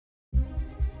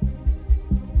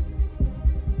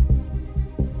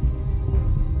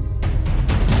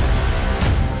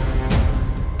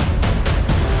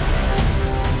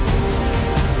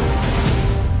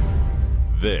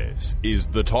is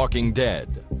The Talking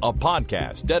Dead, a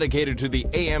podcast dedicated to the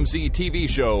AMC TV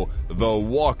show The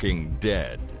Walking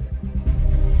Dead.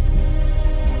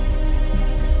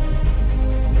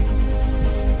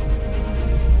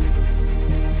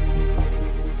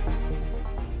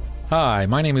 Hi,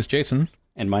 my name is Jason.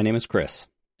 And my name is Chris.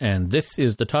 And this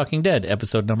is The Talking Dead,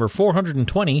 episode number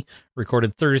 420,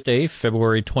 recorded Thursday,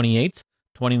 February 28th,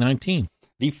 2019.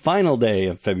 The final day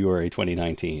of February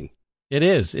 2019. It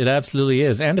is. It absolutely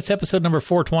is. And it's episode number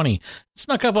 420. It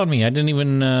snuck up on me. I didn't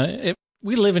even...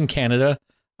 we live in Canada.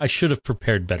 I should have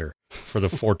prepared better for the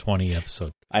 420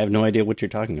 episode. I have no idea what you're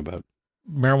talking about.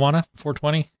 Marijuana?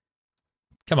 420?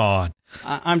 Come on.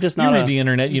 I'm just not... You read the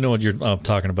internet. You know what you're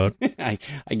talking about. I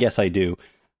guess I do.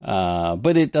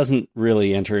 But it doesn't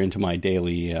really enter into my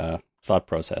daily thought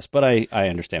process. But I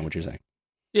understand what you're saying.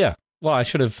 Yeah. Well, I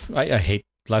should have... I hate...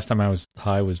 Last time I was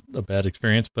high was a bad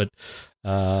experience. But,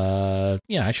 yeah,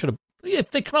 I should have... If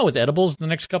they come out with edibles in the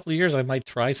next couple of years, I might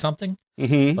try something.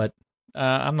 Mm-hmm. But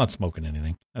I'm not smoking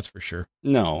anything. That's for sure.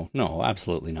 No,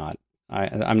 absolutely not.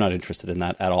 I'm not interested in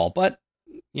that at all. But,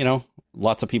 you know,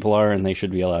 lots of people are, and they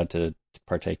should be allowed to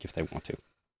partake if they want to.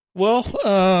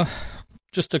 Well,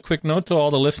 just a quick note to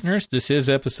all the listeners. This is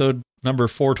episode number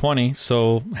 420,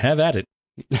 so have at it.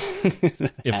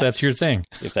 If that's your thing.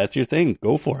 If that's your thing,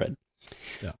 go for it.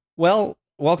 Yeah. Well,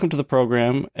 welcome to the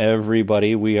program,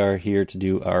 everybody. We are here to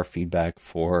do our feedback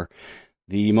for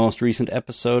the most recent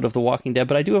episode of The Walking Dead,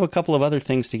 but I do have a couple of other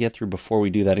things to get through before we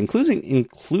do that, including a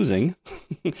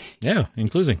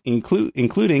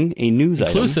news item.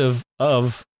 Inclusive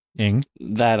of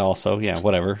that also, yeah,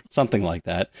 whatever, something like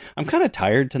that. I'm kind of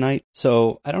tired tonight,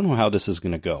 so I don't know how this is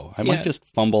going to go. I might just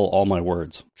fumble all my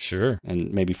words. Sure.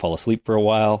 And maybe fall asleep for a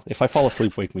while. If I fall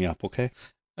asleep, wake me up, okay?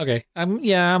 Okay. I'm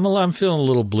feeling a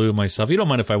little blue myself. You don't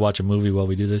mind if I watch a movie while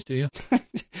we do this, do you?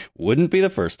 Wouldn't be the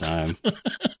first time. All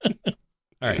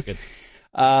right, good.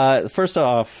 First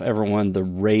off, everyone, the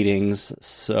ratings.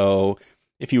 So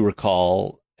if you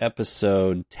recall,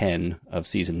 episode 10 of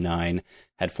season 9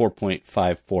 had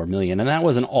 4.54 million, and that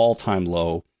was an all-time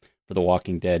low for The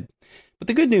Walking Dead. But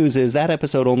the good news is that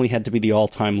episode only had to be the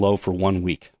all-time low for 1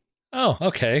 week. Oh,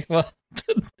 okay. Well,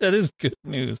 that is good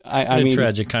news. I mean, a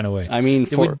tragic kind of way. I mean,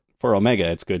 for Omega,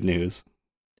 it's good news.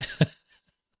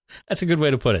 That's a good way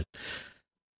to put it.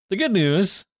 The good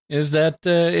news is that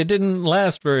it didn't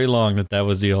last very long that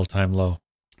was the all-time low.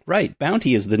 Right.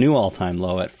 Bounty is the new all-time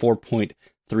low at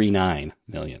 4.39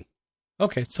 million.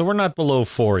 Okay, so we're not below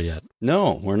 4 yet.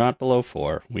 No, we're not below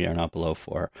 4. We are not below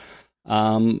 4.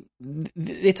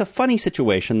 It's a funny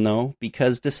situation, though,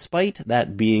 because despite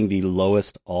that being the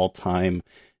lowest all-time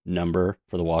number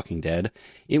for The Walking Dead,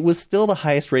 it was still the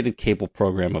highest-rated cable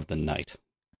program of the night.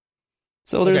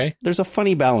 So there's a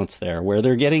funny balance there, where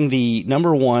they're getting the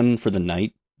number one for the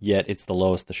night, yet it's the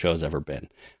lowest the show's ever been.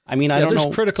 I mean, I don't know.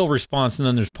 There's critical response, and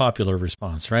then there's popular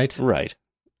response, right? Right.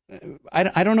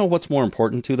 I don't know what's more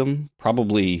important to them.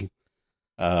 Probably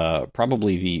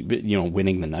the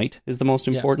winning the night is the most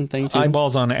important thing to them.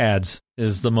 Eyeballs on ads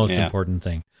is the most important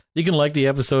thing. You can like the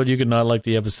episode, you can not like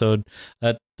the episode.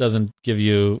 That doesn't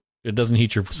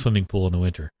heat your swimming pool in the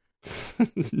winter.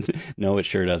 No, it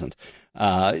sure doesn't.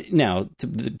 Now,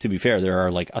 to be fair, there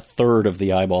are like a third of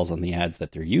the eyeballs on the ads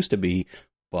that there used to be,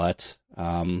 but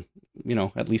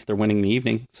at least they're winning the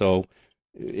evening. So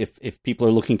if people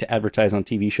are looking to advertise on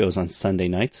TV shows on Sunday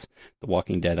nights, The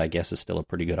Walking Dead, I guess, is still a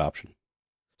pretty good option.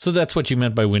 So that's what you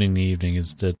meant by winning the evening,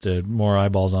 is that more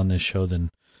eyeballs on this show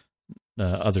than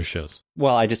other shows.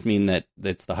 Well, I just mean that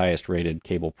it's the highest rated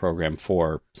cable program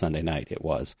for Sunday night. It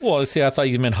was. Well, see, I thought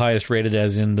you meant highest rated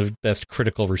as in the best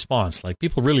critical response. Like,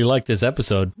 people really like this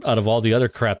episode. Out of all the other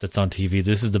crap that's on TV,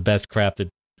 this is the best crap that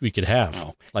we could have.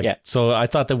 Oh, So I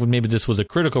thought that maybe this was a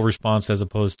critical response as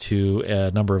opposed to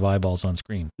a number of eyeballs on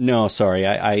screen. No, sorry.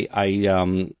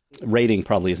 I rating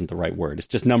probably isn't the right word. It's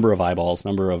just number of eyeballs,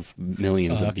 number of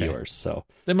millions of viewers. So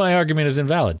then my argument is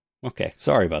invalid. Okay.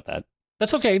 Sorry about that.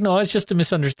 That's okay. No, it's just a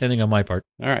misunderstanding on my part.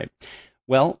 All right.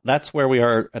 Well, that's where we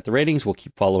are at the ratings. We'll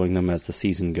keep following them as the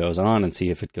season goes on and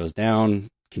see if it goes down,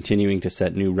 continuing to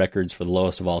set new records for the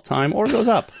lowest of all time, or goes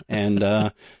up. And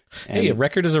hey, a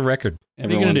record is a record. What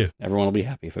are you going to do? Everyone will be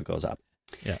happy if it goes up.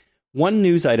 Yeah. One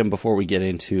news item before we get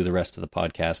into the rest of the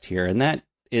podcast here, and that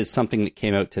is something that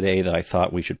came out today that I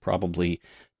thought we should probably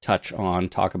talk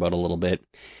about a little bit.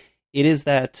 It is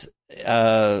that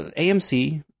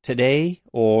AMC today,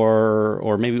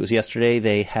 or maybe it was yesterday,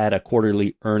 they had a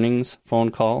quarterly earnings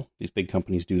phone call. These big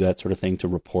companies do that sort of thing to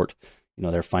report,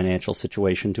 their financial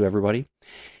situation to everybody.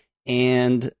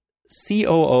 And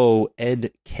COO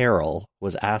Ed Carroll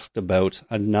was asked about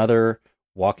another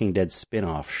Walking Dead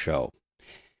spin-off show.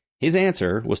 His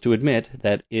answer was to admit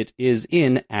that it is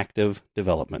in active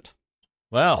development.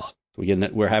 Well, we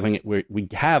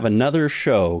have another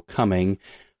show coming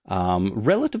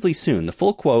relatively soon. The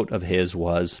full quote of his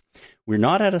was, "We're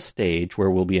not at a stage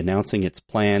where we'll be announcing its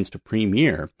plans to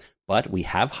premiere, but we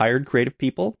have hired creative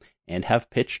people and have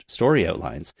pitched story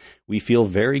outlines. We feel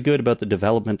very good about the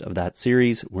development of that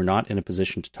series. We're not in a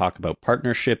position to talk about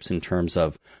partnerships in terms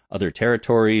of other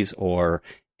territories or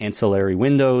ancillary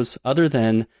windows, other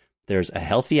than there's a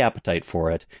healthy appetite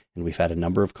for it, and we've had a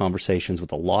number of conversations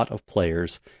with a lot of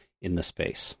players in the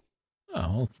space."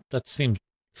 Oh, that's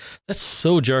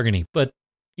so jargony. But,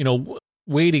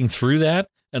 wading through that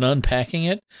and unpacking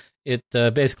it, it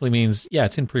basically means,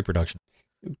 it's in pre-production.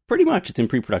 Pretty much, it's in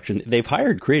pre-production. They've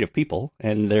hired creative people,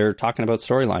 and they're talking about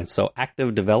storylines. So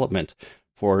active development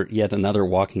for yet another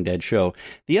Walking Dead show.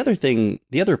 The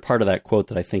other part of that quote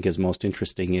that I think is most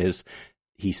interesting is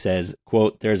he says,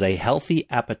 quote, "There's a healthy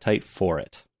appetite for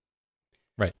it."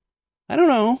 Right. I don't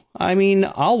know. I mean,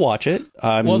 I'll watch it.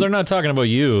 Well, they're not talking about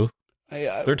you.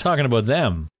 They're talking about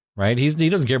them, right? He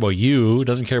doesn't care about you.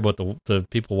 Doesn't care about the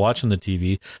people watching the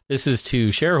TV. This is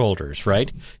to shareholders,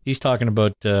 right? He's talking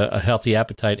about a healthy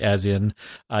appetite, as in,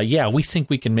 we think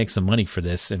we can make some money for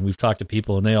this, and we've talked to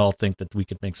people, and they all think that we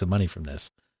could make some money from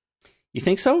this. You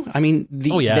think so? I mean,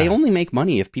 they only make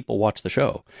money if people watch the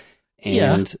show,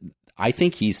 and I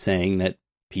think he's saying that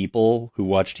people who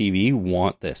watch TV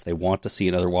want this. They want to see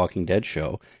another Walking Dead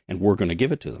show, and we're going to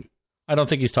give it to them. I don't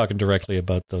think he's talking directly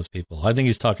about those people. I think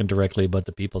he's talking directly about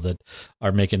the people that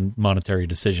are making monetary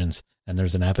decisions, and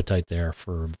there's an appetite there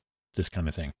for this kind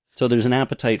of thing. So there's an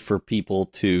appetite for people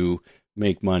to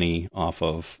make money off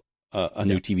of a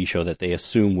new TV show that they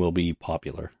assume will be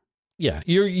popular. Yeah,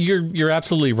 you're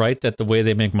absolutely right that the way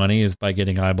they make money is by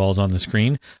getting eyeballs on the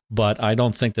screen, but I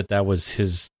don't think that was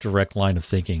his direct line of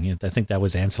thinking. I think that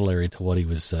was ancillary to what he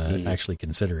was actually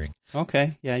considering.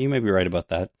 Okay, yeah, you may be right about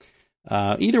that.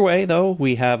 Either way, though,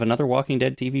 we have another Walking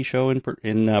Dead TV show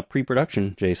in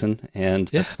pre-production, Jason, and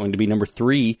that's going to be number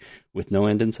 3 with no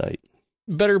end in sight.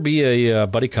 Better be a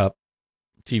buddy cop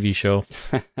TV show.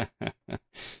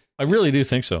 I really do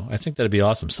think so. I think that'd be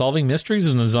awesome. Solving mysteries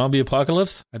in the zombie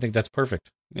apocalypse, I think that's perfect.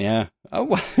 Yeah. Oh,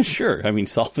 well, sure. I mean,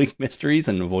 solving mysteries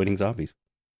and avoiding zombies.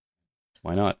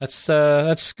 Why not? That's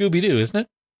Scooby-Doo, isn't it?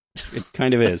 It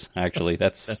kind of is, actually.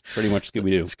 That's pretty much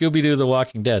Scooby-Doo. Scooby-Doo The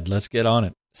Walking Dead. Let's get on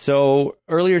it. So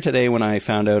earlier today when I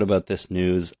found out about this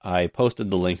news, I posted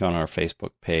the link on our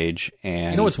Facebook page.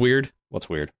 And you know what's weird? What's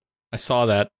weird? I saw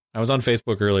that. I was on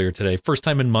Facebook earlier today. First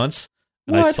time in months.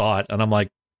 And I saw it. And I'm like,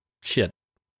 shit.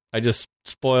 I just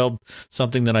spoiled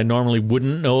something that I normally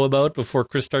wouldn't know about before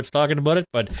Chris starts talking about it.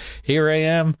 But here I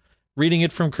am reading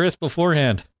it from Chris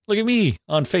beforehand. Look at me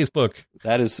on Facebook.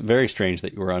 That is very strange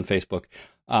that you were on Facebook.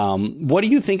 What do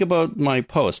you think about my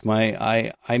post?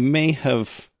 I may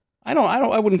have...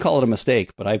 I wouldn't call it a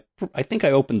mistake, but I think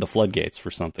I opened the floodgates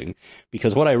for something,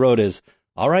 because what I wrote is,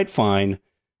 all right, fine.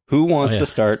 Who wants to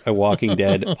start a Walking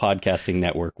Dead podcasting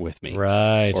network with me?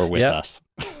 Right. Or with us?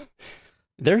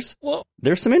 There's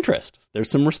some interest. There's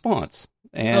some response.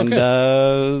 And,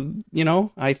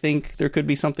 I think there could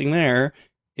be something there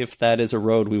if that is a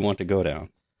road we want to go down.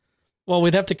 Well,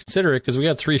 we'd have to consider it because we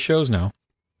got 3 shows now,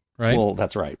 right? Well,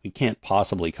 that's right. We can't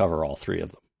possibly cover all 3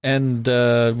 of them. And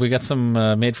we got some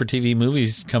made-for-TV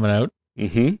movies coming out.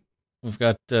 Mm-hmm. We've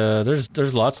got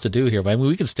there's lots to do here. But I mean,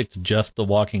 we could stick to just The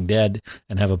Walking Dead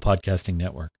and have a podcasting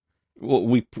network. Well,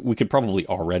 we could probably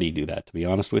already do that, to be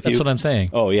honest with you. That's what I'm saying.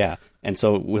 Oh, yeah. And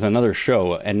so with another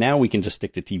show, and now we can just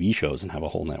stick to TV shows and have a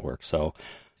whole network. So,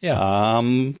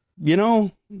 the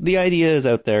idea is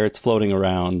out there. It's floating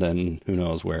around, and who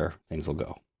knows where things will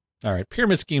go. All right.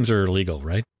 Pyramid schemes are illegal,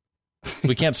 right?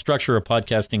 We can't structure a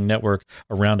podcasting network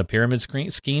around a pyramid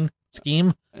scheme?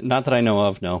 Not that I know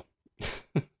of, no.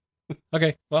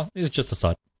 Okay, well, it's just a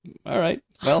thought. All right.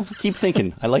 Well, keep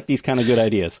thinking. I like these kind of good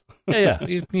ideas. Yeah.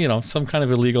 Some kind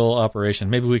of illegal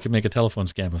operation. Maybe we could make a telephone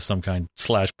scam of some kind /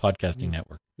 podcasting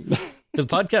network. Because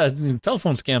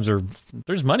telephone scams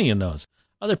there's money in those.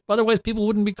 Otherwise, people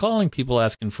wouldn't be calling people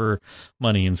asking for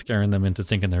money and scaring them into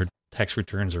thinking their tax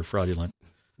returns are fraudulent.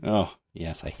 Oh,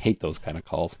 yes. I hate those kind of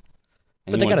calls.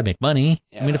 But they got to make money.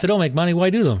 Yeah. I mean, if they don't make money, why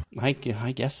do them? I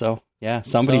guess so. Yeah,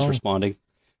 somebody's responding,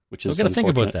 which is unfortunate. Got to think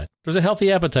about that. There's a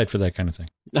healthy appetite for that kind of thing.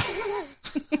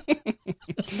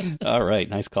 All right,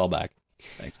 nice callback.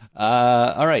 Thanks.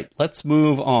 All right, let's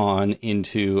move on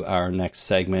into our next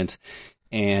segment.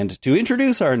 And to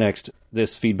introduce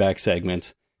this feedback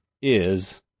segment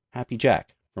is Happy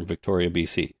Jack from Victoria,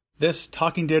 BC. This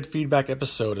Talking Dead feedback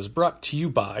episode is brought to you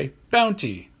by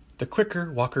Bounty, the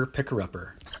quicker walker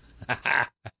picker-upper.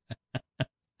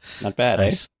 Not bad,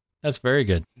 nice. That's very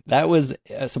good. That was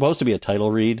supposed to be a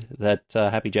title read that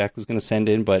Happy Jack was going to send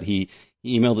in, but he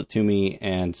emailed it to me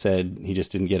and said he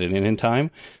just didn't get it in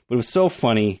time. But it was so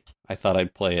funny, I thought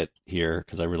I'd play it here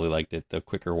because I really liked it. The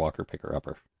Quicker Walker Picker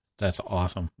Upper. That's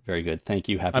awesome. Very good. Thank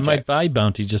you, Happy Jack. I might buy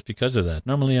Bounty just because of that.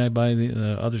 Normally I buy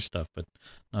the other stuff, but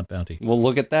not Bounty. Well,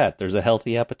 look at that. There's a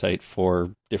healthy appetite for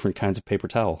different kinds of paper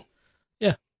towel.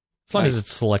 Yeah. As long as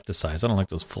it's select a size. I don't like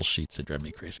those full sheets that drive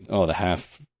me crazy. Oh, the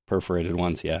half perforated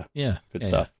ones. Yeah. Yeah. Good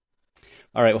stuff. Yeah.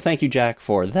 All right. Well, thank you, Jack,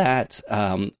 for that.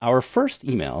 Our first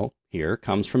email here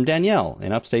comes from Danielle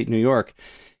in upstate New York.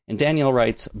 And Danielle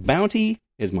writes, Bounty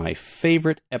is my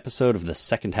favorite episode of the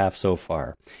second half so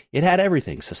far. It had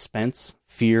everything: suspense,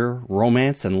 fear,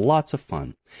 romance, and lots of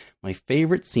fun. My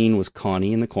favorite scene was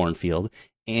Connie in the cornfield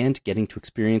and getting to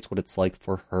experience what it's like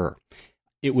for her.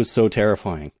 It was so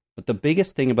terrifying. But the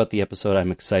biggest thing about the episode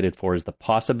I'm excited for is the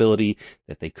possibility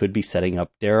that they could be setting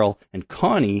up Daryl and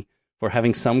Connie for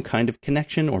having some kind of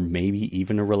connection or maybe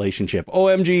even a relationship.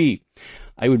 OMG!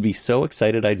 I would be so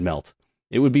excited I'd melt.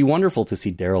 It would be wonderful to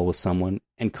see Daryl with someone,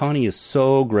 and Connie is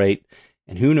so great,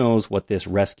 and who knows what this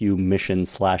rescue mission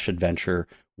 / adventure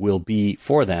will be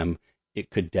for them. It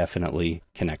could definitely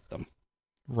connect them.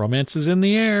 Romance is in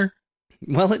the air.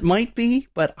 Well, it might be,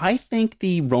 but I think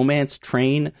the romance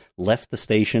train left the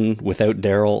station without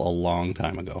Daryl a long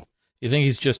time ago. You think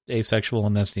he's just asexual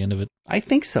and that's the end of it? I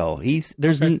think so.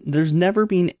 There's never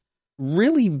been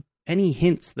really any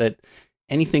hints that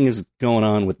anything is going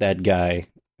on with that guy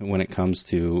when it comes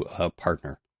to a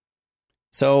partner.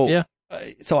 So, yeah.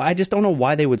 So I just don't know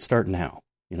why they would start now,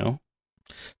 you know?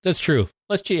 That's true.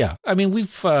 Yeah. I mean,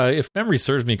 we've, if memory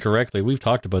serves me correctly, we've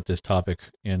talked about this topic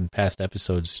in past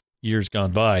episodes, years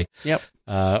gone by. Yep.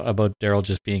 About Daryl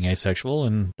just being asexual,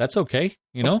 and that's okay.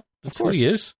 You know, that's who he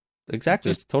is. Exactly.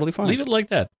 It's totally fine. Leave it like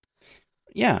that.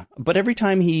 Yeah. But every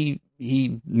time he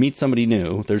meets somebody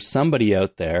new, there's somebody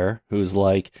out there who's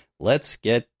like, let's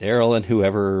get Daryl and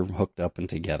whoever hooked up and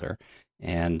together.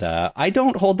 And I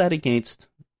don't hold that against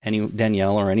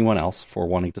Danielle or anyone else for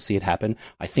wanting to see it happen.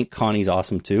 I think Connie's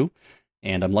awesome too.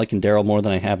 And I'm liking Daryl more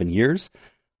than I have in years.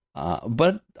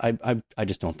 But I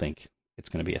just don't think it's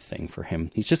going to be a thing for him.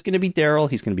 He's just going to be Daryl.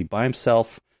 He's going to be by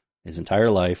himself his entire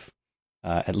life,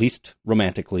 at least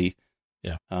romantically.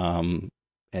 Yeah.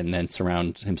 And then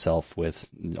surround himself with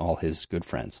all his good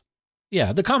friends.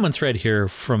 Yeah, the common thread here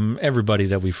from everybody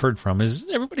that we've heard from is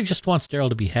everybody just wants Daryl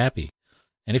to be happy.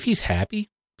 And if he's happy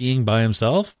being by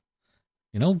himself,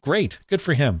 you know, great. Good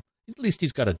for him. At least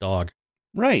he's got a dog.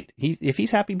 Right. If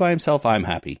he's happy by himself, I'm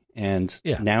happy. And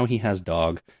now he has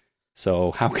dog.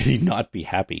 So how could he not be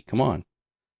happy? Come on.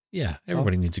 Yeah,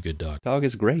 everybody needs a good dog. Dog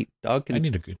is great. Dog can. I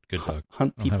need a good dog.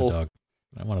 Hunt people. I don't have a dog.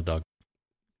 I want a dog.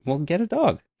 Well, get a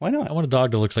dog. Why not? I want a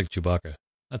dog that looks like Chewbacca.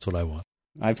 That's what I want.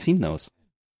 I've seen those.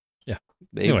 Yeah.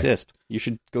 They exist. You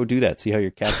should go do that. See how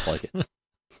your cats like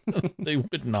it. They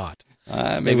would not.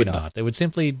 Maybe they would not. They would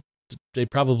they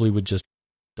probably would just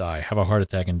die, have a heart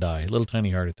attack and die. Little tiny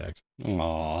heart attacks.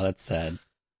 Oh, that's sad.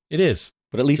 It is.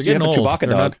 But at least you have a Chewbacca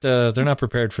dog. They're not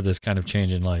prepared for this kind of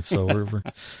change in life, so we're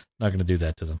not going to do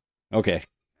that to them. Okay.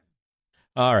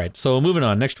 All right, so moving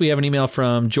on. Next, we have an email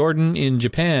from Jordan in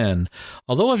Japan.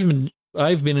 Although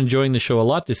I've been enjoying the show a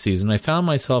lot this season, I found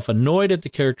myself annoyed at the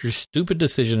character's stupid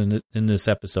decision in this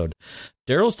episode.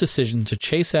 Daryl's decision to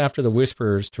chase after the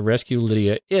Whisperers to rescue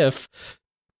Lydia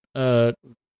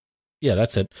yeah,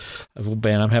 that's it. Oh,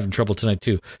 man, I'm having trouble tonight,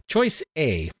 too. Choice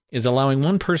A is allowing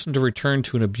one person to return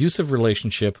to an abusive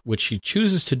relationship, which she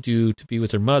chooses to do to be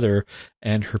with her mother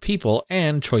and her people.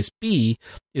 And choice B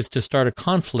is to start a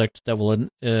conflict that will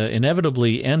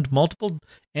inevitably end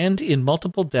in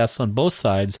multiple deaths on both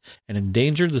sides and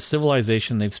endanger the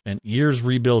civilization they've spent years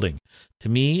rebuilding. To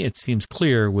me, it seems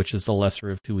clear which is the lesser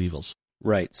of two evils.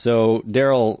 Right. So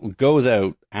Daryl goes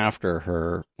out after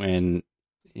her when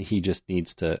he just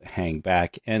needs to hang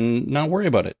back and not worry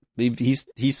about it.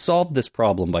 He's solved this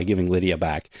problem by giving Lydia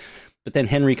back, but then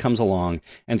Henry comes along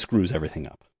and screws everything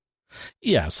up.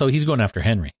 Yeah, so he's going after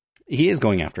Henry. He is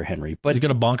going after Henry, but he's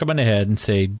going to bonk him on the head and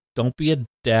say, "Don't be a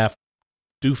daft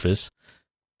doofus.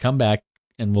 Come back,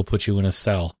 and we'll put you in a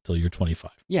cell till you're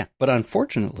 25." Yeah, but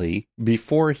unfortunately,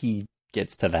 before he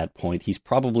gets to that point, he's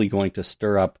probably going to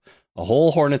stir up a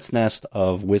whole hornet's nest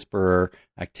of Whisperer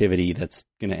activity that's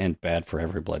going to end bad for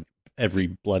every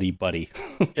bloody buddy.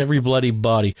 Every bloody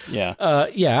body. Yeah.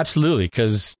 Yeah, absolutely.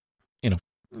 Because,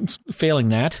 failing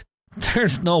that,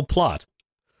 there's no plot.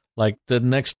 Like the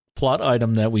next plot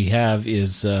item that we have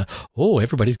is,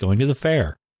 everybody's going to the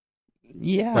fair.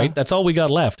 Yeah. Right? That's all we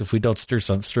got left if we don't stir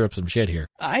up some shit here.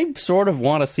 I sort of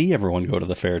want to see everyone go to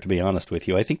the fair, to be honest with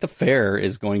you. I think the fair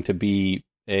is going to be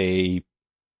a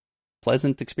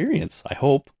pleasant experience. I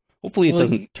hope. Hopefully it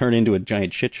doesn't turn into a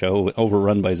giant shit show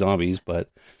overrun by zombies, but...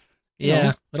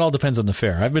 Yeah, it all depends on the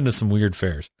fair. I've been to some weird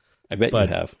fairs. I bet you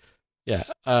have. Yeah.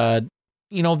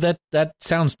 That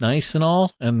sounds nice and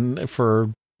all. And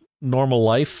for normal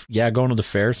life, going to the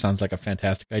fair sounds like a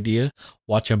fantastic idea.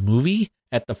 Watch a movie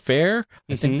at the fair.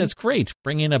 I think that's great.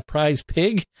 Bring in a prize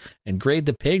pig and grade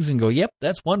the pigs and go, yep,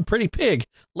 that's one pretty pig.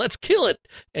 Let's kill it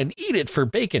and eat it for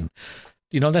bacon.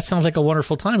 That sounds like a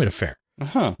wonderful time at a fair.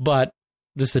 Uh-huh. But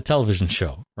this is a television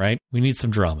show, right? We need some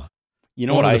drama. You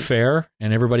know what I... the fair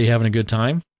and everybody having a good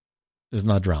time is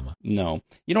not drama. No.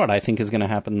 You know what I think is going to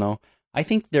happen, though? I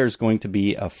think there's going to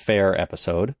be a fair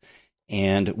episode,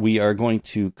 and we are going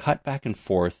to cut back and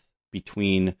forth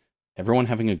between everyone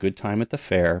having a good time at the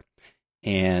fair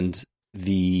and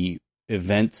the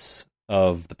events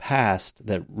of the past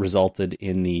that resulted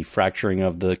in the fracturing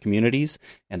of the communities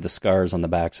and the scars on the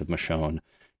backs of Michonne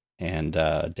and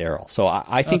Daryl. So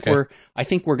I think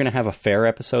we're going to have a fair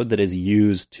episode that is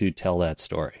used to tell that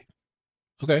story.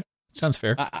 Okay, sounds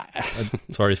fair.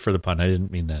 Sorry for the pun. I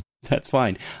didn't mean that. That's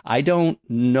fine. I don't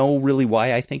know really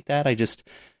why I think that. I just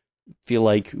feel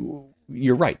like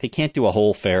you're right. They can't do a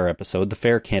whole fair episode. The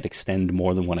fair can't extend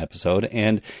more than one episode.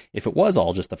 And if it was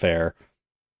all just a fair,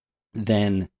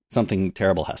 then something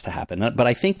terrible has to happen. But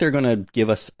I think they're going to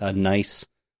give us a nice,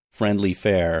 friendly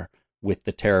fair with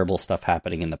the terrible stuff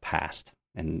happening in the past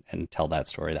and tell that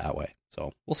story that way.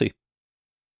 So we'll see.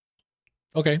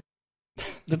 Okay.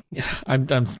 I'm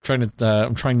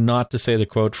trying not to say the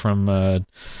quote from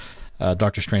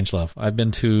Dr. Strangelove. I've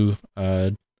been to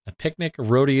a picnic, a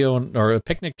rodeo, or a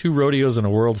picnic, 2 rodeos, and a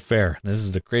world fair. This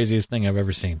is the craziest thing I've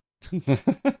ever seen. Yeah,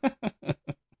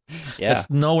 it's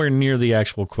nowhere near the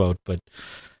actual quote, but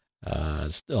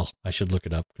still, I should look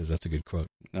it up because that's a good quote.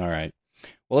 All right.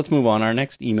 Well, let's move on. Our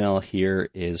next email here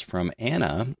is from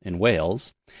Anna in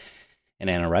Wales.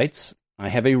 And Anna writes, I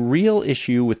have a real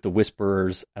issue with the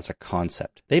Whisperers as a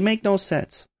concept. They make no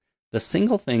sense. The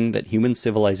single thing that human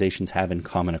civilizations have in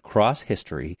common across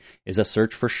history is a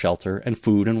search for shelter and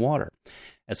food and water.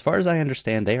 As far as I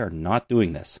understand, they are not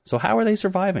doing this. So how are they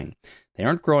surviving? They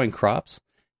aren't growing crops,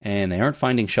 and they aren't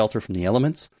finding shelter from the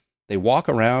elements. They walk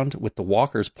around with the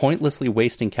walkers pointlessly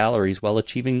wasting calories while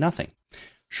achieving nothing.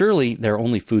 Surely their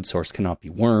only food source cannot be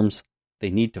worms. They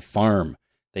need to farm.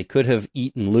 They could have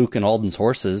eaten Luke and Alden's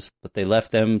horses, but they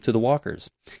left them to the walkers.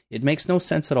 It makes no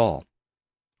sense at all.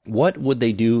 What would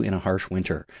they do in a harsh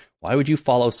winter? Why would you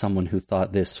follow someone who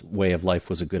thought this way of life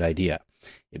was a good idea?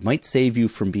 It might save you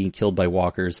from being killed by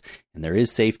walkers, and there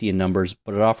is safety in numbers,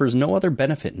 but it offers no other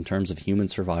benefit in terms of human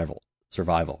survival.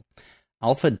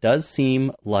 Alpha does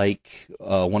seem like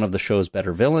one of the show's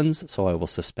better villains, so I will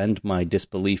suspend my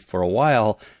disbelief for a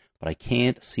while, but I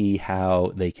can't see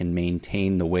how they can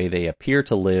maintain the way they appear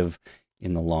to live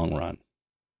in the long run.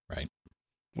 Right.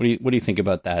 What do you think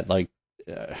about that? Like,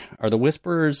 are the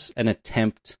Whisperers an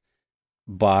attempt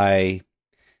by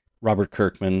Robert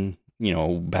Kirkman,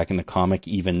 back in the comic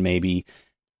even maybe,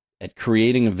 at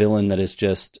creating a villain that is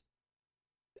just,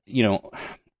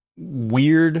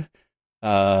 weird,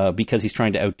 because he's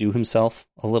trying to outdo himself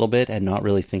a little bit and not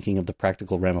really thinking of the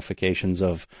practical ramifications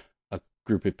of a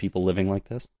group of people living like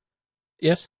this?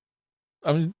 Yes.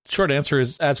 Short answer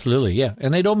is absolutely, yeah.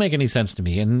 And they don't make any sense to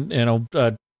me. And,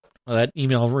 that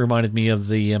email reminded me of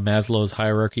the Maslow's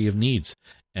hierarchy of needs.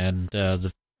 And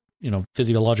the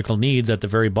physiological needs at the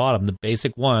very bottom, the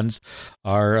basic ones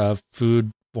are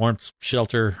food, warmth,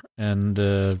 shelter,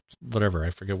 and whatever. I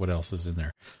forget what else is in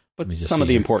there. But some of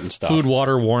the important stuff. Food,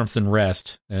 water, warmth, and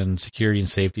rest, and security and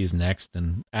safety is next.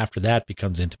 And after that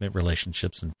becomes intimate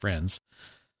relationships and friends.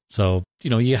 So,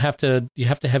 you have to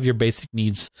have your basic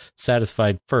needs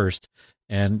satisfied first.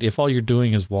 And if all you're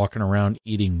doing is walking around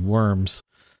eating worms,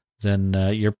 then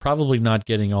you're probably not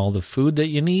getting all the food that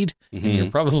you need. Mm-hmm. And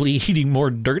you're probably eating more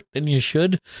dirt than you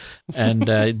should. And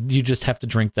you just have to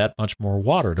drink that much more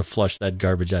water to flush that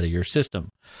garbage out of your system.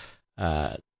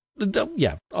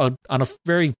 Yeah, on a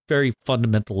very, very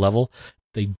fundamental level,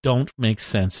 they don't make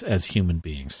sense as human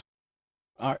beings.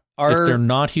 If they're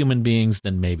not human beings,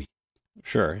 then maybe.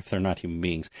 Sure, if they're not human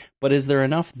beings. But is there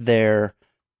enough there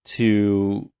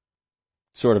to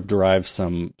sort of derive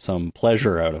some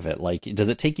pleasure out of it? Like, does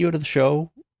it take you out of the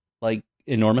show, like,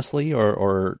 enormously,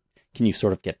 or can you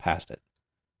sort of get past it?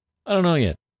 I don't know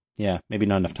yet. Yeah, maybe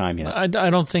not enough time yet. I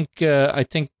don't think, I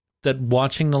think that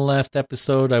watching the last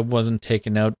episode, I wasn't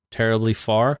taken out terribly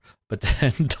far, but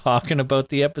then talking about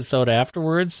the episode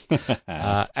afterwards,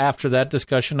 after that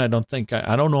discussion, I don't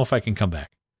know if I can come back.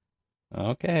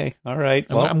 Okay. All right.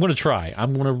 Well, I'm going to try.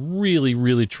 I'm going to really,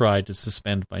 really try to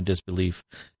suspend my disbelief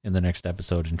in the next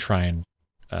episode and try and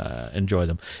enjoy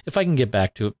them. If I can get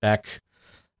back to it,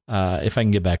 I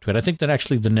think that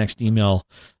actually the next email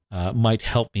might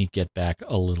help me get back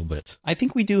a little bit. I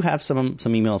think we do have some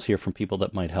emails here from people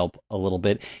that might help a little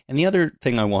bit. And the other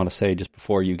thing I want to say just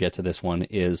before you get to this one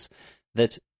is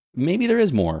that maybe there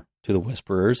is more to the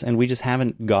Whisperers, and we just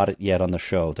haven't got it yet on the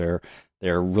show. They're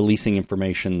releasing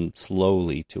information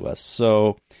slowly to us.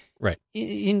 So right.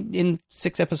 In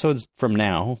 6 episodes from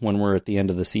now, when we're at the end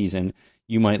of the season,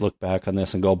 you might look back on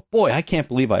this and go, boy, I can't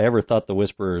believe I ever thought the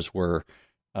Whisperers were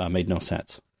made no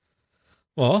sense.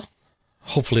 Well,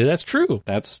 hopefully that's true.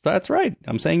 That's right.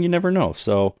 I'm saying you never know.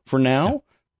 So for now,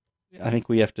 I think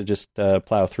we have to just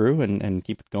plow through and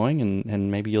keep it going,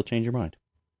 and maybe you'll change your mind.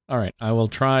 All right. I will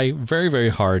try very, very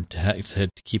hard to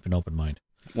keep an open mind.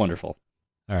 Wonderful.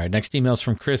 All right. Next email is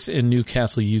from Chris in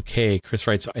Newcastle, UK. Chris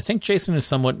writes, I think Jason is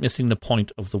somewhat missing the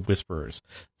point of the Whisperers.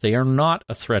 They are not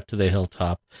a threat to the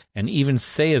hilltop, and even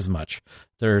say as much.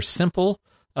 They're simple.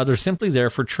 They're simply there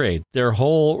for trade. Their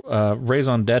whole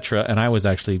raison d'etre, and I was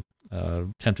actually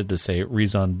tempted to say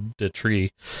raison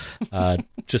d'etre,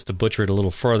 just to butcher it a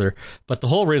little further. But the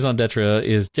whole raison d'etre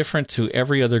is different to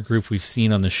every other group we've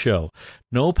seen on the show.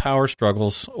 No power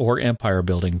struggles or empire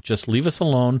building. Just leave us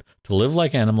alone to live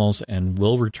like animals, and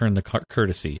we'll return the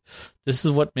courtesy. This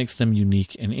is what makes them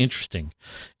unique and interesting.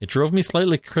 It drove me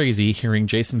slightly crazy hearing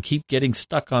Jason keep getting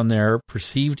stuck on their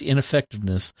perceived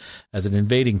ineffectiveness as an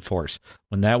invading force,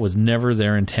 when that was never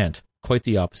their intent. Quite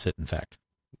the opposite, in fact.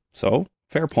 So,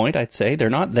 fair point, I'd say. They're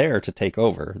not there to take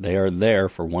over. They are there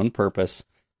for one purpose,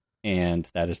 and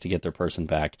that is to get their person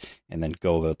back and then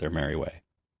go about their merry way.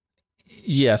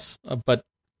 Yes, but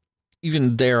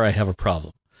even there I have a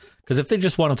problem. Because if they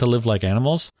just wanted to live like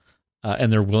animals,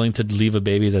 and they're willing to leave a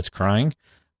baby that's crying,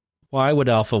 why would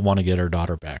Alpha want to get her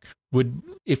daughter back?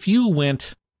 If you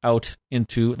went out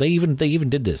into, they even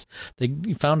did this. They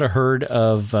found a herd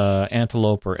of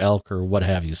antelope or elk or what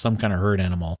have you, some kind of herd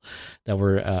animal that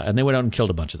were, and they went out and killed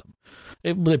a bunch of them.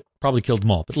 They probably killed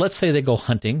them all. But let's say they go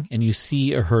hunting and you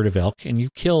see a herd of elk and you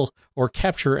kill or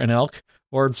capture an elk,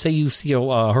 or say you see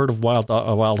a herd of wild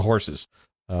horses.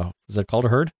 Is that called a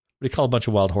herd? What do you call a bunch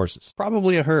of wild horses?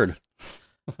 Probably a herd.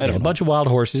 A bunch of wild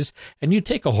horses, and you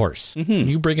take a horse, and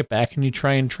you bring it back, and you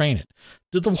try and train it.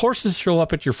 Did the horses show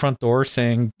up at your front door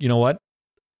saying, you know what?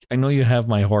 I know you have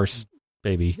my horse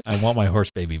baby. I want my horse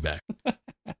baby back.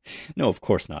 No, of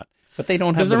course not. But they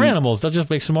don't have... Because they're animals. They'll just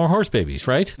make some more horse babies,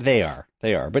 right? They are.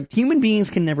 But human beings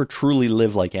can never truly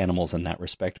live like animals in that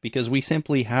respect, because we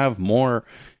simply have more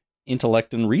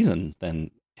intellect and reason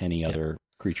than any other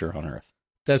creature on Earth.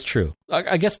 That's true.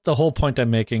 I guess the whole point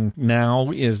I'm making now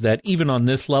is that even on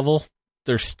this level,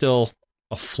 there's still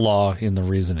a flaw in the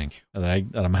reasoning that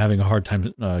I'm having a hard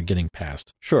time getting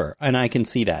past. Sure, and I can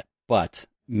see that. But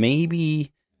maybe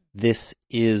this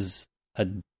is a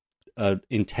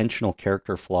intentional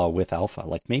character flaw with Alpha.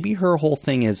 Like maybe her whole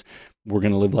thing is, we're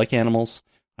going to live like animals.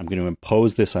 I'm going to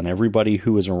impose this on everybody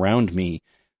who is around me.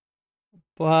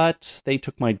 But they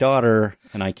took my daughter,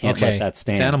 and I can't let that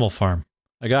stand. It's Animal Farm.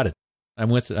 I got it. I'm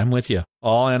with you.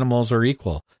 All animals are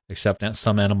equal, except that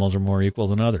some animals are more equal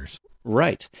than others.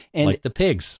 Right. And, like the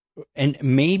pigs. And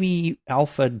maybe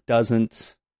Alpha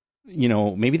doesn't,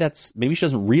 maybe she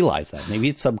doesn't realize that. Maybe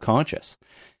it's subconscious.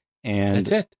 And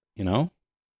that's it.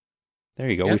 There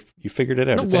you go. Yeah. You figured it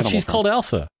out. No, well, she's called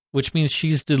Alpha, which means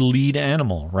she's the lead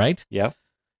animal, right? Yeah.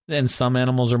 And some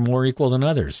animals are more equal than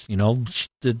others.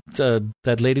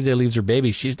 That lady that leaves her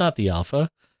baby, she's not the alpha.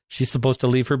 She's supposed to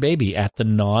leave her baby at the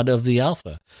nod of the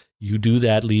alpha. You do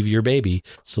that, leave your baby,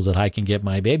 so that I can get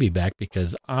my baby back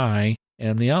because I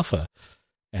am the alpha.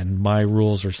 And my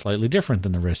rules are slightly different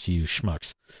than the rest of you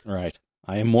schmucks. Right.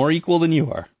 I am more equal than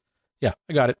you are. Yeah,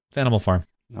 I got it. It's Animal Farm.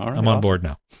 All right, I'm on board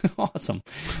now. Awesome.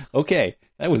 Okay,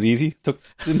 that was easy.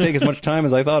 Didn't take as much time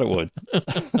as I thought it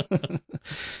would.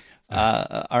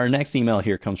 Our next email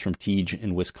here comes from Tej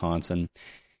in Wisconsin.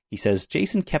 He says,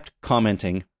 Jason kept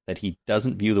commenting that he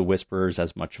doesn't view the Whisperers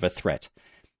as much of a threat,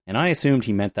 and I assumed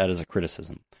he meant that as a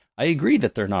criticism. I agree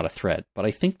that they're not a threat, but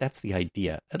I think that's the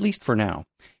idea, at least for now.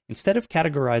 Instead of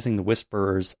categorizing the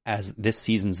Whisperers as this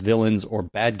season's villains or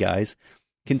bad guys,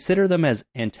 consider them as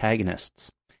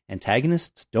antagonists.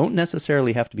 Antagonists don't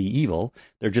necessarily have to be evil,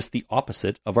 they're just the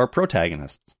opposite of our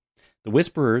protagonists. The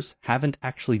Whisperers haven't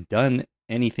actually done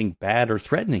anything bad or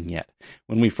threatening yet.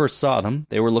 When we first saw them,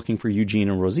 they were looking for Eugene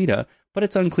and Rosita, but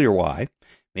it's unclear why.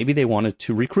 Maybe they wanted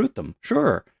to recruit them.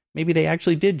 Sure, maybe they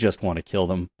actually did just want to kill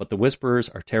them, but the Whisperers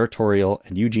are territorial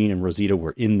and Eugene and Rosita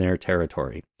were in their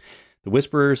territory. The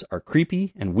Whisperers are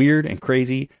creepy and weird and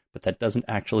crazy, but that doesn't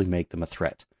actually make them a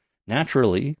threat.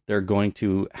 Naturally, they're going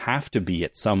to have to be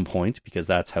at some point because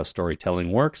that's how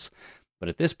storytelling works, But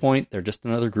at this point, they're just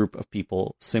another group of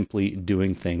people simply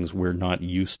doing things we're not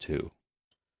used to.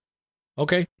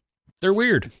 Okay. They're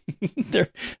weird. They're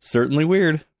certainly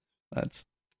weird. That's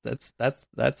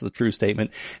the true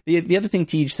statement. The other thing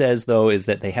Tej says, though, is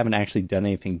that they haven't actually done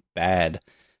anything bad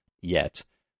yet.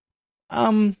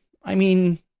 I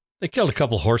mean, they killed a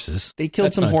couple horses. They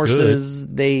killed some horses.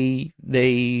 Good. They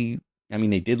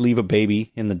did leave a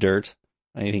baby in the dirt.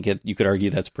 I think you could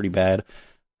argue that's pretty bad.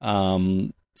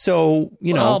 So,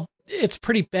 well, it's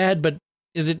pretty bad, but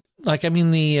is it like, I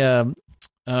mean, the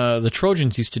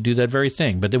Trojans used to do that very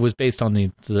thing, but it was based on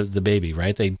the baby,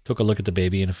 right? They took a look at the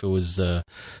baby, and if it was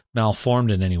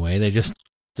malformed in any way, they just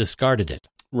discarded it.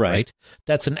 Right?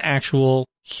 That's an actual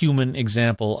human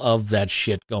example of that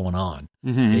shit going on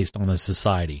based on the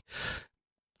society.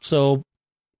 So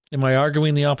am I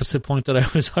arguing the opposite point that I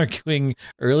was arguing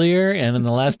earlier and in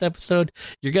the last episode?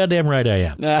 You're goddamn right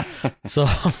I am. So,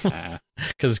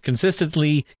 because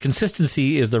consistency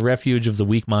is the refuge of the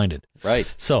weak-minded.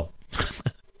 Right. So,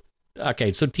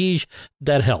 okay, so Tej,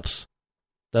 that helps.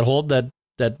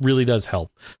 That really does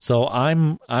help. So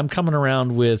I'm coming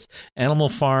around with Animal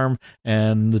Farm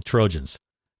and the Trojans.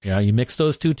 Yeah, you mix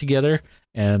those two together,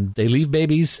 and they leave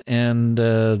babies, and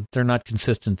they're not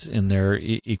consistent in their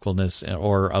equalness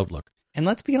or outlook. And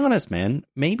let's be honest, man,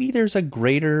 maybe there's a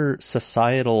greater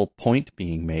societal point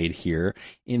being made here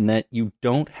in that you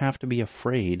don't have to be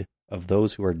afraid of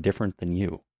those who are different than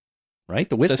you, right?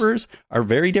 The Whisperers are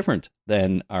very different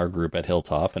than our group at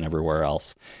Hilltop and everywhere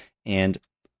else. And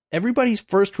everybody's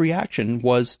first reaction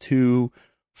was to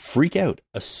freak out,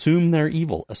 assume they're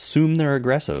evil, assume they're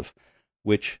aggressive,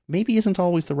 which maybe isn't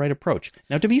always the right approach.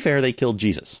 Now, to be fair, they killed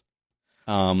Jesus.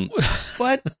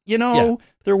 But,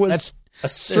 there was a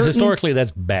certain... Historically,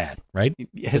 that's bad, right?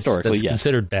 Historically, that's yes.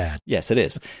 Considered bad. Yes, it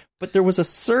is. But there was a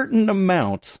certain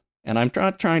amount, and I'm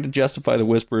not trying to justify the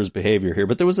Whisperers' behavior here,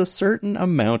 but there was a certain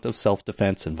amount of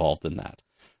self-defense involved in that.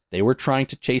 They were trying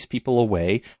to chase people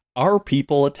away. Our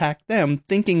people attacked them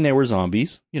thinking they were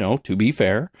zombies, to be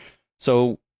fair.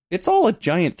 So it's all a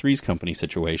giant Three's Company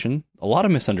situation, a lot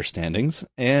of misunderstandings,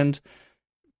 and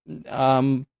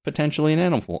potentially an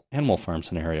Animal Farm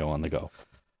scenario on the go.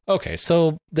 Okay,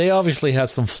 so they obviously have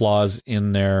some flaws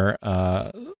in their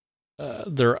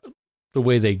the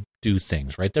way they do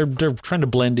things, right? They're trying to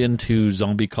blend into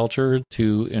zombie culture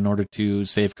in order to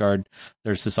safeguard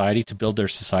their society, to build their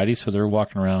society, so they're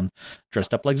walking around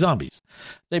dressed up like zombies.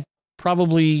 They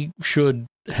probably should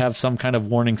have some kind of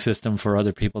warning system for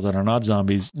other people that are not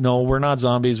zombies. No, we're not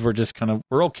zombies. We're just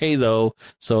we're okay though,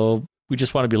 so we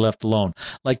just want to be left alone.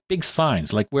 Like big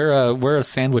signs, like wear a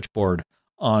sandwich board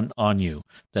on you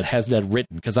that has that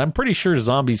written, because I'm pretty sure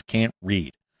zombies can't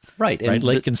read. Right. Right.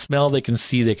 They can smell, they can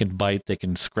see, they can bite, they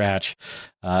can scratch,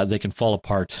 they can fall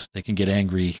apart, they can get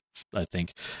angry, I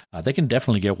think. They can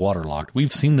definitely get waterlogged.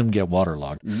 We've seen them get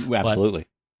waterlogged. Absolutely.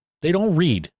 They don't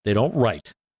read. They don't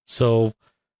write. So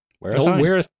wear a sign.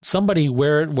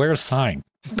 Wear a sign.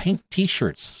 Paint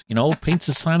T-shirts. Paint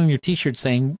a sign on your T-shirt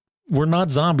saying, we're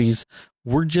not zombies.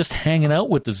 We're just hanging out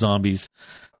with the zombies.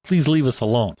 Please leave us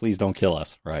alone. Please don't kill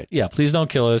us. Right. Yeah, please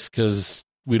don't kill us because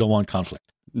we don't want conflict.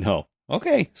 No.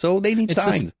 Okay, so they need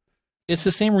signs. It's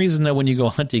the same reason that when you go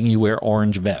hunting, you wear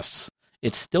orange vests.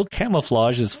 It's still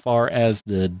camouflage as far as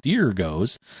the deer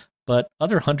goes, but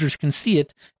other hunters can see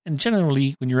it. And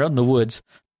generally, when you're out in the woods,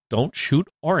 don't shoot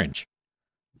orange.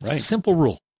 It's a simple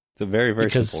rule. It's a very, very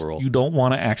simple rule. You don't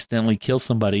want to accidentally kill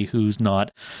somebody who's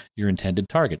not your intended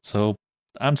target. So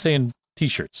I'm saying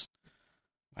T-shirts.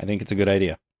 I think it's a good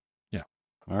idea. Yeah.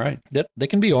 All right. They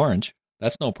can be orange.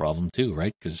 That's no problem, too,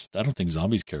 right? Because I don't think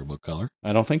zombies care about color.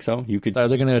 I don't think so. Are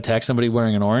they going to attack somebody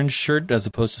wearing an orange shirt as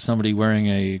opposed to somebody wearing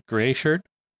a gray shirt?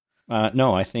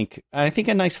 No, I think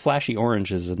a nice flashy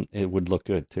orange it would look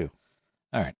good, too.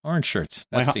 All right, orange shirts.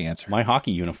 That's the answer. My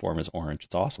hockey uniform is orange.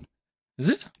 It's awesome. Is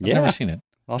it? I've never seen it.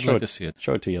 I'll show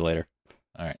it to you later.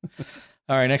 All right.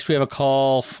 All right, next we have a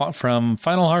call from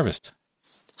Final Harvest.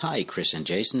 Hi, Chris and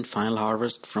Jason. Final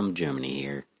Harvest from Germany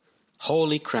here.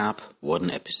 Holy crap, what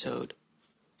an episode.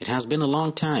 It has been a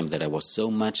long time that I was so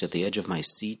much at the edge of my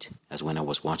seat as when I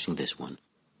was watching this one.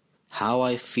 How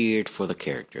I feared for the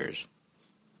characters.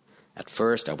 At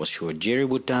first I was sure Jerry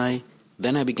would die,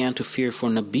 then I began to fear for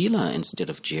Nabila instead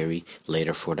of Jerry,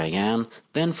 later for Diane,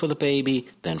 then for the baby,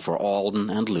 then for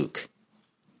Alden and Luke.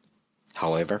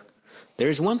 However, there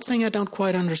is one thing I don't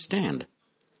quite understand.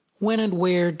 When and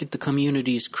where did the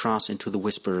communities cross into the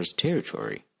Whisperers'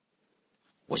 territory?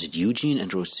 Was it Eugene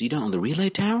and Rosita on the relay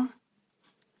tower?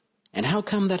 And how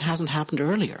come that hasn't happened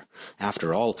earlier?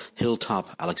 After all, Hilltop,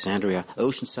 Alexandria,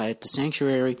 Oceanside, the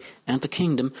Sanctuary, and the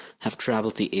Kingdom have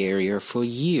traveled the area for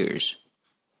years.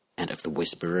 And if the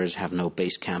Whisperers have no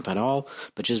base camp at all,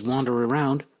 but just wander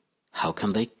around, how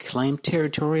come they claim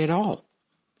territory at all?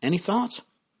 Any thoughts?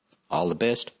 All the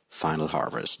best, Final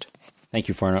Harvest. Thank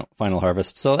you, Final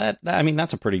Harvest. So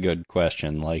that's a pretty good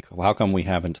question. Like, how come we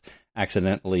haven't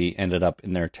accidentally ended up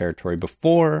in their territory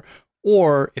before?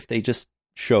 Or if they just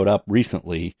showed up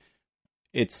recently,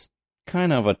 it's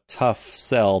kind of a tough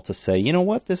sell to say, you know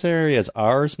what, this area is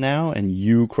ours now, and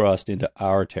you crossed into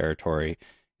our territory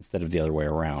instead of the other way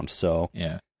around. So,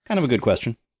 yeah, kind of a good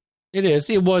question. It is.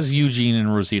 It was Eugene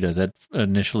and Rosita that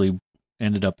initially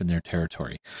ended up in their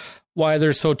territory. Why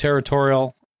they're so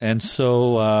territorial and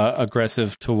so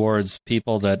aggressive towards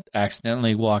people that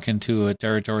accidentally walk into a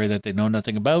territory that they know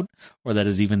nothing about or that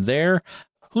is even there,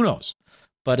 who knows?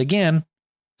 But again,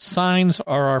 signs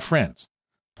are our friends.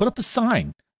 Put up a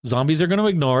sign. Zombies are going to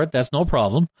ignore it. That's no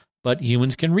problem. But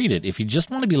humans can read it. If you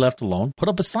just want to be left alone, put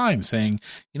up a sign saying,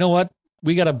 you know what?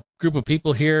 We got a group of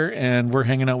people here and we're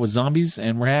hanging out with zombies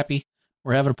and we're happy.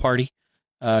 We're having a party.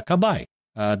 Come by.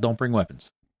 Don't bring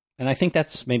weapons. And I think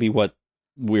that's maybe what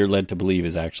we're led to believe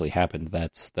has actually happened.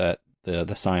 That's the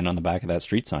sign on the back of that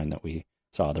street sign that we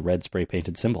saw, the red spray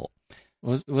painted symbol.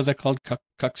 Was that called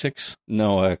Cuck-Six?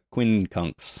 No,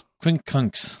 Quincunx.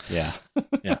 Quincunx. Yeah.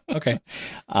 Yeah. Okay.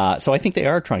 So I think they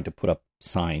are trying to put up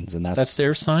signs, and that's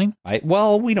their sign.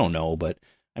 Well, we don't know, but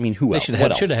I mean, who else? Should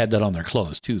have had that on their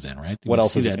clothes too, then, right? What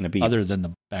else is it going to be other than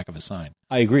the back of a sign?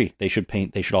 I agree. They should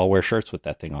paint. They should all wear shirts with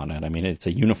that thing on it. I mean, it's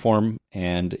a uniform,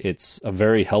 and it's a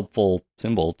very helpful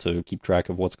symbol to keep track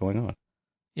of what's going on.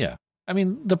 Yeah. I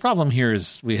mean, the problem here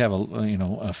is we have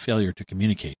a failure to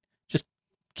communicate. Just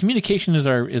communication is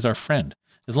our friend.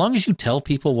 As long as you tell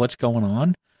people what's going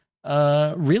on,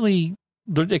 really,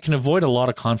 they can avoid a lot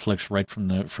of conflicts right from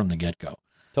the get-go.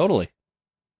 Totally.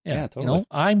 Yeah, totally.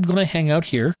 I'm going to hang out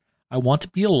here. I want to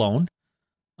be alone.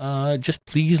 Just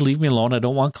please leave me alone. I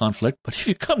don't want conflict. But if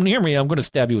you come near me, I'm going to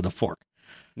stab you with a fork.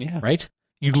 Yeah. Right?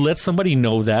 You let somebody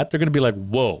know that, they're going to be like,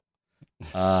 whoa,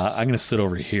 I'm going to sit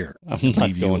over here. I'm not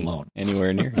leave you going alone.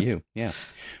 anywhere near you. Yeah.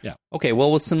 Yeah. Okay,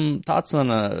 well, with some thoughts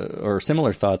or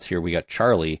similar thoughts here, we got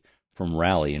Charlie from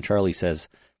Raleigh. And Charlie says,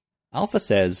 Alpha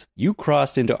says, you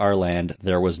crossed into our land.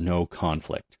 There was no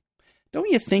conflict. Don't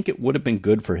you think it would have been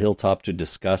good for Hilltop to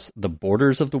discuss the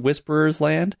borders of the Whisperer's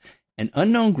land? An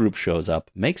unknown group shows up,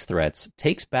 makes threats,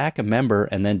 takes back a member,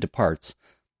 and then departs.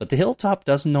 But the Hilltop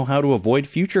doesn't know how to avoid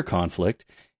future conflict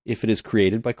if it is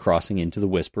created by crossing into the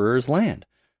Whisperer's land.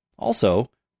 Also,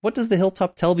 what does the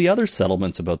Hilltop tell the other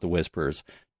settlements about the Whisperers?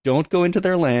 Don't go into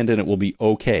their land and it will be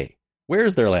okay. Where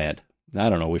is their land? I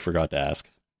don't know. We forgot to ask.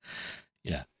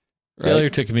 Yeah. Right? Failure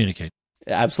to communicate.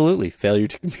 Absolutely. Failure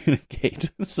to communicate.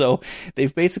 So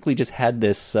they've basically just had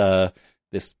this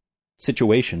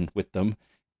situation with them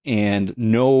and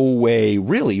no way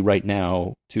really right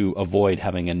now to avoid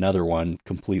having another one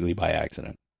completely by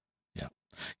accident. Yeah.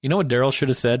 You know what Daryl should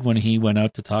have said when he went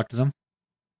out to talk to them?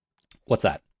 What's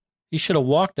that? He should have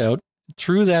walked out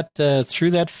through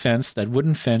that fence, that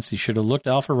wooden fence. He should have looked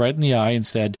Alpha right in the eye and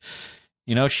said,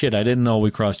 shit, I didn't know we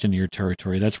crossed into your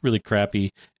territory. That's really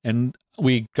crappy. And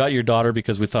we got your daughter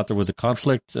because we thought there was a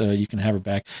conflict. You can have her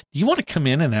back. Do you want to come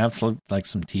in and have some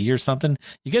tea or something?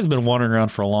 You guys have been wandering around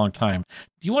for a long time.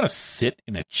 Do you want to sit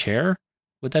in a chair?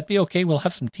 Would that be okay? We'll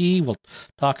have some tea. We'll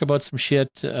talk about some shit.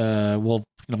 We'll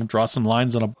draw some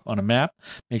lines on a map.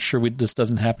 Make sure this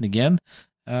doesn't happen again.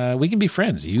 We can be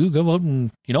friends. You go out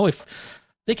and, if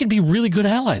they can be really good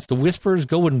allies. The Whisperers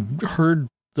go and herd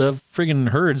the friggin'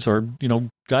 herds or,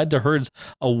 guide the herds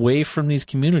away from these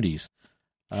communities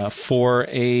for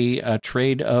a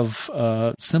trade of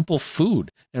simple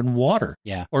food and water.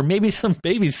 Yeah. Or maybe some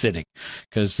babysitting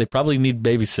because they probably need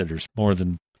babysitters more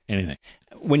than anything.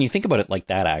 When you think about it like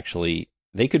that, actually,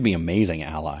 they could be amazing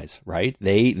allies, right?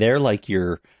 They're like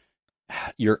your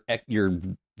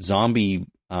zombie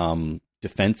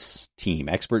defense team,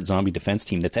 expert zombie defense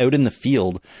team that's out in the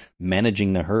field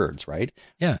managing the herds, right?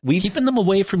 Yeah. Keeping them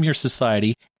away from your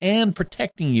society and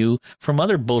protecting you from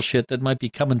other bullshit that might be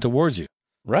coming towards you.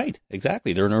 Right.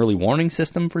 Exactly. They're an early warning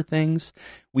system for things.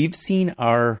 We've seen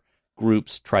our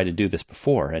groups try to do this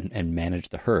before and manage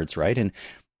the herds, right? And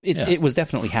it was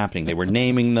definitely happening. They were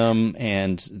naming them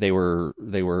and they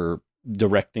were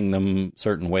directing them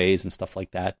certain ways and stuff like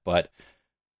that. But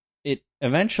it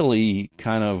eventually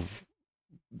kind of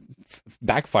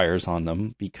backfires on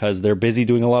them because they're busy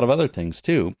doing a lot of other things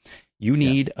too. You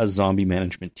need a zombie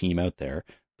management team out there.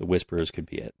 The Whisperers could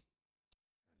be it.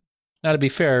 Now, to be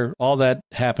fair, all that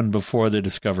happened before they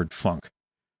discovered funk.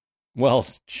 Well,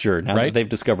 sure. Now Right? that they've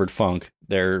discovered funk,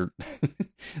 they're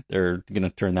going to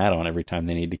turn that on every time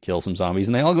they need to kill some zombies,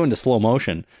 and they all go into slow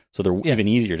motion, so they're even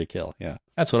easier to kill. Yeah,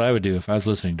 That's what I would do if I was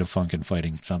listening to funk and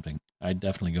fighting something. I'd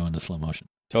definitely go into slow motion.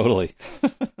 totally.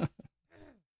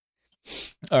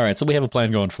 All right, so we have a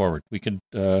plan going forward. We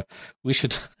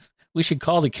should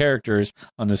call the characters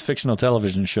on this fictional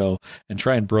television show and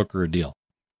try and broker a deal.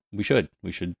 We should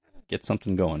get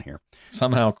something going here.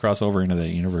 Somehow cross over into the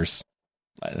universe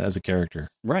as a character,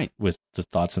 Right. with the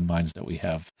thoughts and minds that we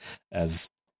have as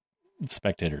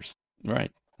spectators.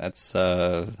 Right. That's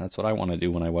what I want to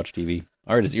do when I watch TV.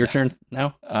 All right, is it your turn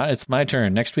now? It's my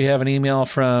turn. Next, we have an email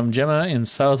from Gemma in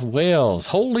South Wales.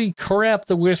 Holy crap,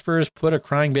 the Whisperers put a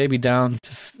crying baby down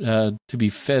to be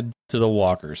fed to the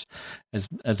walkers.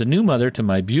 As a new mother to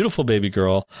my beautiful baby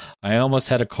girl, I almost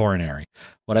had a coronary.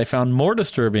 What I found more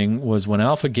disturbing was when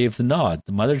Alpha gave the nod.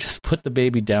 The mother just put the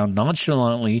baby down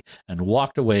nonchalantly and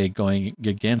walked away, going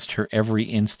against her every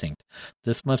instinct.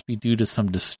 This must be due to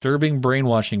some disturbing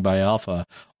brainwashing by Alpha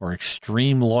or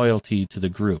extreme loyalty to the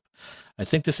group. I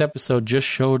think this episode just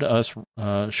showed us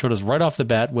right off the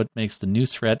bat what makes this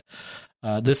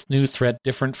new threat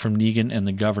different from Negan and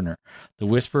the Governor. The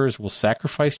Whisperers will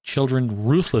sacrifice children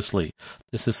ruthlessly.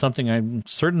 This is something I'm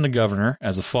certain the Governor,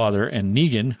 as a father, and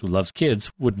Negan, who loves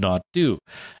kids, would not do.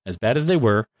 As bad as they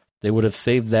were, they would have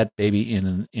saved that baby in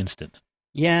an instant.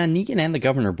 Yeah, Negan and the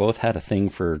Governor both had a thing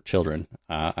for children,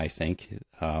 I think.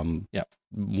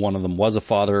 One of them was a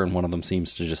father, and one of them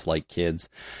seems to just like kids.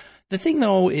 The thing,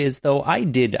 though, is, I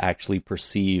did actually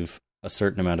perceive a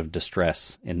certain amount of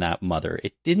distress in that mother.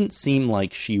 It didn't seem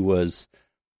like she was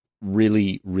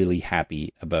really, really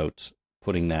happy about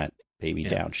putting that baby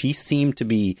down. She seemed to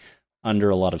be under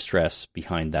a lot of stress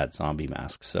behind that zombie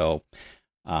mask. So,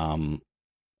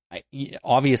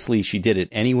 obviously, she did it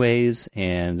anyways,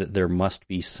 and there must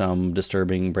be some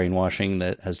disturbing brainwashing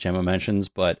that, as Gemma mentions,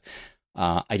 but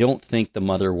I don't think the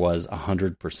mother was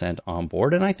 100% on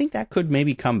board, and I think that could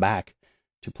maybe come back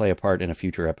to play a part in a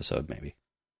future episode, maybe.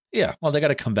 Yeah, well, they got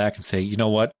to come back and say, you know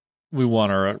what? We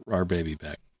want our baby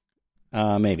back.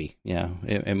 Maybe, yeah.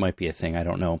 It might be a thing. I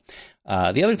don't know.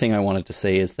 The other thing I wanted to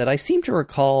say is that I seem to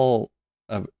recall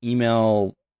an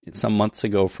email some months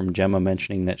ago from Gemma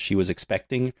mentioning that she was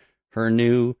expecting her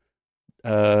new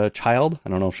child. I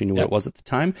don't know if she knew what it was at the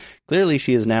time. Clearly,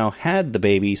 she has now had the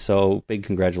baby, so big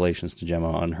congratulations to Gemma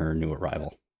on her new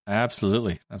arrival.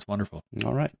 Absolutely. That's wonderful.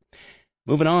 All right.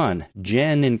 Moving on.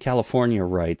 Jen in California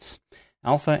writes,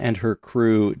 Alpha and her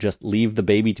crew just leave the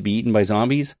baby to be eaten by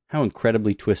zombies? How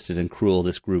incredibly twisted and cruel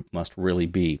this group must really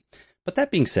be. But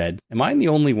that being said, am I the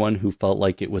only one who felt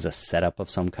like it was a setup of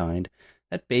some kind?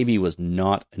 That baby was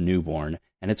not a newborn,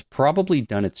 and it's probably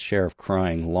done its share of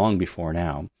crying long before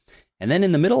now. And then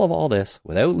in the middle of all this,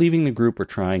 without leaving the group or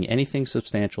trying anything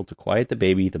substantial to quiet the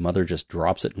baby, the mother just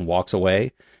drops it and walks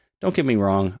away. Don't get me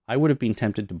wrong, I would have been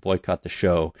tempted to boycott the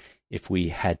show if we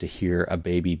had to hear a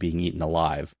baby being eaten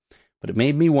alive. But it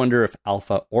made me wonder if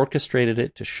Alpha orchestrated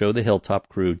it to show the Hilltop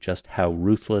crew just how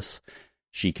ruthless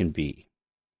she can be.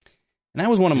 And that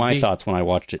was one of my thoughts when I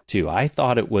watched it too. I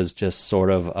thought it was just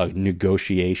sort of a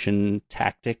negotiation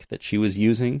tactic that she was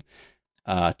using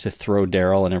to throw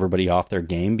Daryl and everybody off their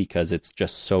game, because it's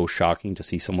just so shocking to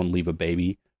see someone leave a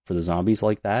baby for the zombies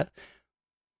like that.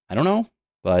 I don't know,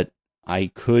 but I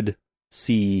could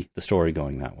see the story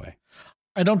going that way.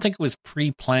 I don't think it was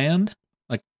pre-planned,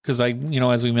 because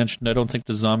as we mentioned, I don't think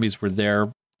the zombies were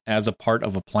there as a part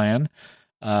of a plan.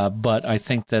 But I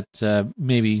think that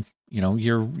maybe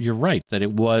you're right that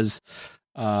it was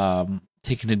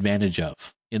taken advantage of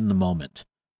in the moment.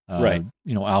 Right.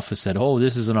 Alpha said, "Oh,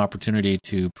 this is an opportunity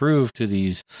to prove to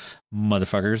these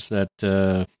motherfuckers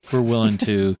that we're willing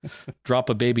to drop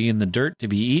a baby in the dirt to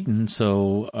be eaten."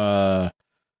 So,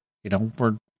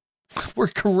 we're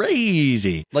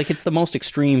crazy. Like, it's the most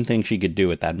extreme thing she could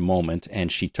do at that moment,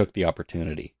 and she took the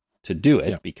opportunity to do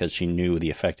it because she knew the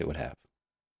effect it would have.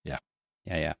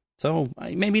 Yeah. So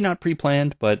maybe not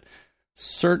pre-planned, but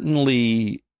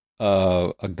certainly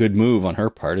a good move on her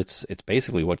part. It's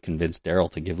basically what convinced Daryl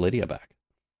to give Lydia back.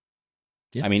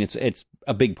 Yeah. I mean, it's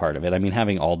a big part of it. I mean,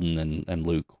 having Alden and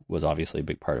Luke was obviously a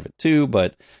big part of it too,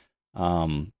 but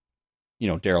Daryl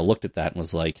looked at that and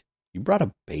was like, "You brought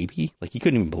a baby?" Like, he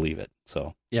couldn't even believe it.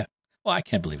 So yeah. Well, I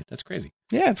can't believe it. That's crazy.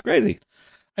 Yeah, it's crazy.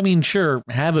 I mean, sure,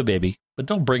 have a baby, but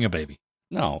don't bring a baby.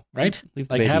 No. Right? Leave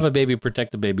the baby. Have a baby,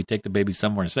 protect the baby, take the baby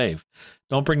somewhere safe.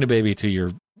 Don't bring the baby to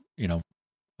your,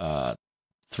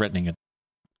 threatening a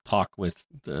talk with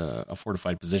a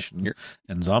fortified position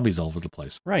and zombies all over the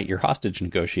place. Right. Your hostage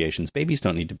negotiations. Babies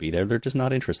don't need to be there. They're just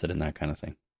not interested in that kind of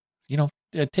thing.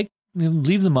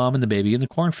 Leave the mom and the baby in the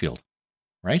cornfield.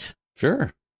 Right?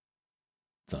 Sure.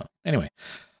 So anyway,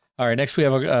 all right. Next, we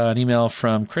have an email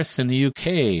from Chris in the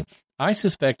UK. I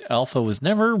suspect Alpha has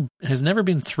never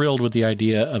been thrilled with the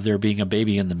idea of there being a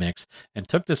baby in the mix and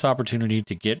took this opportunity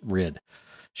to get rid.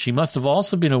 She must have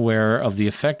also been aware of the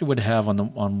effect it would have on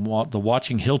the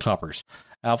watching Hilltoppers.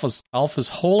 Alpha's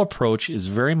whole approach is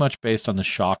very much based on the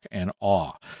shock and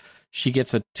awe. She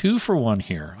gets a 2-for-1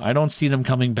 here. I don't see them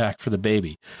coming back for the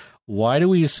baby. Why do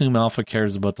we assume Alpha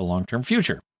cares about the long-term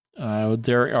future?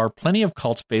 There are plenty of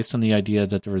cults based on the idea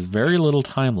that there is very little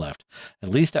time left. At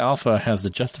least Alpha has the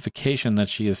justification that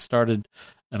she has started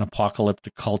an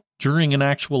apocalyptic cult during an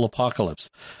actual apocalypse.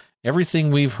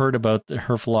 Everything we've heard about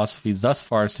her philosophy thus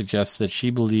far suggests that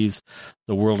she believes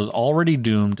the world is already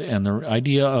doomed, and the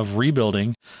idea of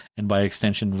rebuilding, and by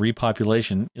extension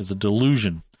repopulation, is a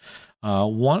delusion.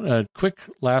 A quick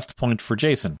last point for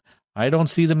Jason. I don't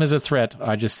see them as a threat.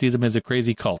 I just see them as a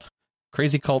crazy cult.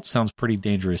 Crazy cult sounds pretty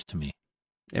dangerous to me.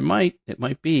 It might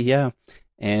be, yeah.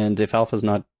 And if Alpha's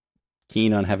not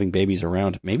keen on having babies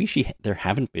around, maybe there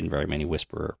haven't been very many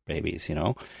Whisperer babies, you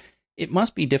know? It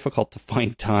must be difficult to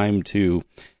find time to,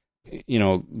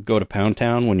 go to Pound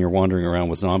Town when you're wandering around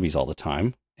with zombies all the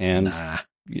time. And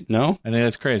no? I think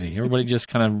that's crazy. Everybody just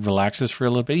kind of relaxes for a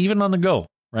little bit, even on the go,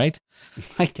 right?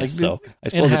 I guess so. I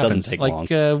suppose it doesn't take long.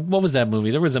 What was that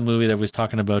movie? There was a movie that was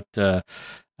talking about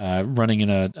running in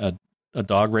a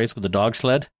dog race with a dog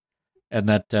sled. And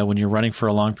that when you're running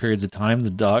for long periods of time,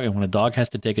 when a dog has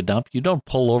to take a dump, you don't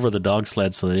pull over the dog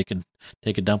sled so that it can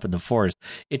take a dump in the forest.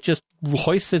 It just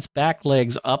hoists its back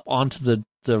legs up onto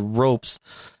the ropes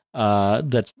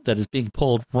that is being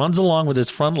pulled, runs along with its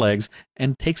front legs,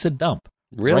 and takes a dump.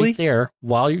 Really? Right there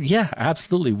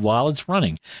absolutely, while it's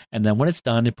running. And then when it's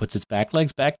done, it puts its back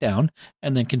legs back down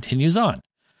and then continues on.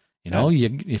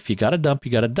 If you got a dump,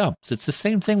 you got a dump. So it's the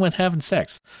same thing with having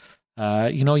sex.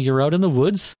 You're out in the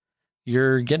woods.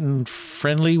 You're getting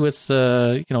friendly with,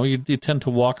 you tend to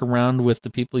walk around with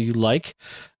the people you like,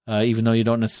 even though you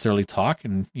don't necessarily talk,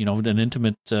 and, an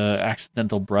intimate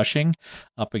accidental brushing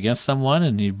up against someone,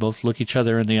 and you both look each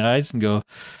other in the eyes and go,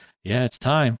 yeah, it's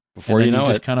time. Before you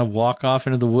just kind of walk off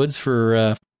into the woods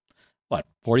for,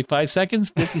 45 seconds,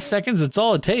 50 seconds? That's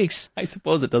all it takes. I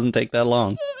suppose it doesn't take that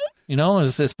long.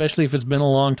 Especially if it's been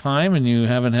a long time and you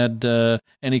haven't had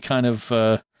any kind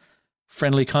of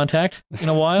friendly contact in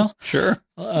a while. Sure.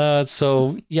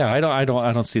 So yeah, I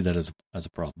don't see that as a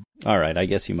problem. All right, I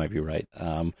guess you might be right.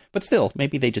 But still,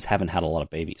 maybe they just haven't had a lot of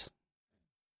babies.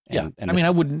 And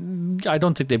I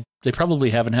don't think they probably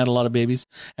haven't had a lot of babies,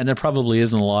 and there probably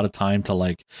isn't a lot of time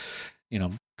to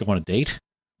go on a date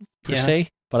per se.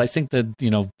 But I think that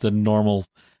the normal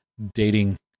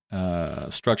dating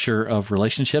structure of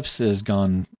relationships has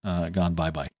gone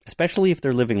bye-bye. Especially if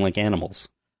they're living like animals.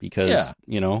 Because,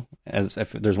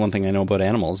 if there's one thing I know about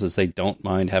animals is they don't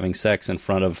mind having sex in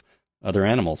front of other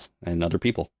animals and other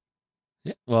people.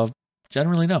 Yeah, well,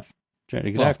 generally, no.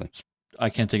 Exactly. Well,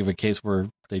 I can't think of a case where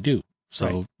they do. So,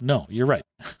 right. No, you're right.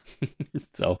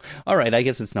 So, all right, I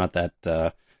guess it's not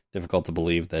that difficult to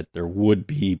believe that there would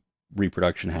be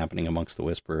reproduction happening amongst the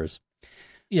Whisperers.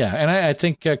 Yeah, and I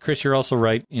think, Chris, you're also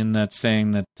right in that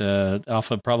saying that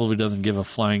Alpha probably doesn't give a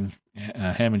flying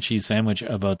ham and cheese sandwich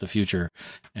about the future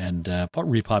and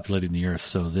repopulating the earth.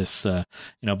 So this,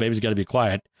 baby's got to be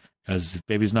quiet, because if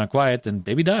baby's not quiet, then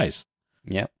baby dies.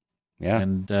 Yep. Yeah.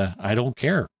 And I don't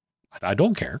care. I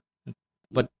don't care.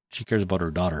 But she cares about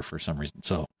her daughter for some reason.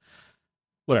 So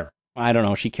whatever. I don't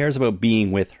know. She cares about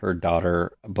being with her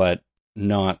daughter, but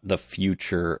not the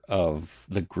future of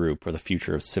the group or the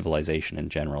future of civilization in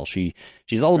general. She's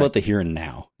all about the here and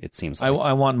now, it seems like.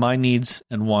 I want my needs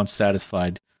and wants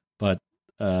satisfied, but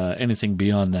anything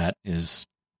beyond that is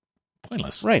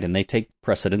pointless. Right, and they take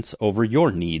precedence over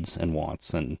your needs and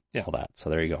wants and all that. So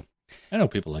there you go. I know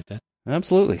people like that.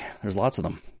 Absolutely. There's lots of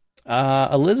them.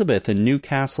 Elizabeth in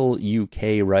Newcastle,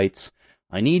 UK writes,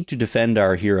 I need to defend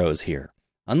our heroes here.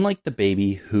 Unlike the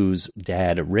baby whose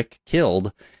dad Rick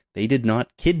killed, they did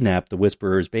not kidnap the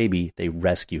Whisperer's baby, they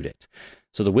rescued it.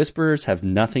 So the Whisperers have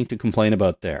nothing to complain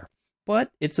about there. But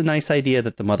it's a nice idea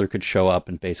that the mother could show up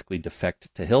and basically defect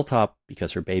to Hilltop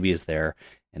because her baby is there,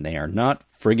 and they are not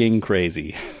frigging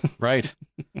crazy. Right.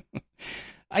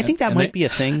 I think that might be a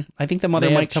thing. I think the mother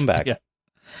might come back. Yeah.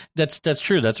 That's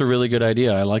true. That's a really good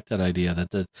idea. I like that idea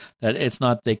that it's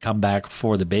not they come back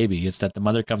for the baby. It's that the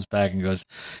mother comes back and goes,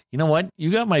 you know what? You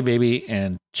got my baby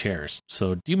and chairs.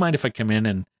 So do you mind if I come in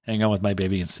and hang out with my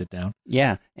baby and sit down?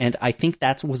 Yeah. And I think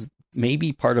that was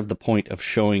maybe part of the point of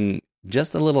showing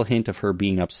just a little hint of her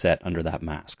being upset under that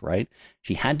mask, right?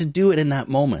 She had to do it in that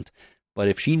moment. But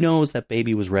if she knows that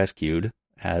baby was rescued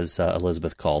as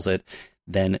Elizabeth calls it,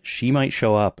 then she might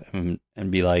show up and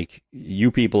be like,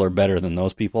 you people are better than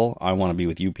those people. I want to be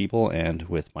with you people and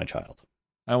with my child.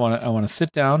 I want to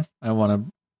sit down. I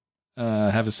want to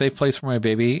have a safe place for my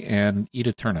baby and eat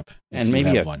a turnip. And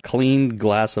maybe a clean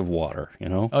glass of water, you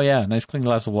know? Oh, yeah. Nice clean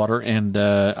glass of water. And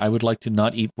I would like to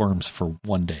not eat worms for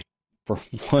one day. For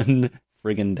one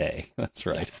friggin' day. That's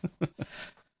right.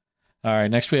 All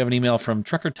right. Next, we have an email from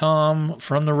Trucker Tom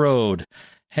from the road.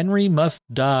 Henry must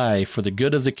die for the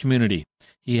good of the community.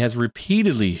 He has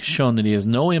repeatedly shown that he has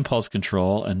no impulse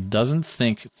control and doesn't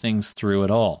think things through at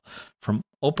all. From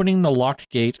opening the locked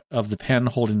gate of the pen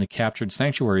holding the captured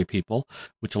sanctuary people,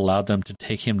 which allowed them to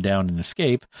take him down and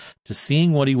escape, to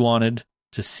seeing what he wanted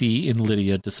to see in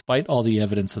Lydia despite all the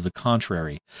evidence of the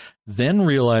contrary, then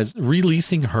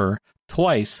releasing her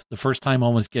twice, the first time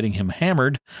almost getting him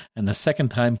hammered, and the second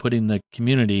time putting the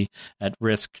community at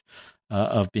risk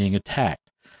of being attacked.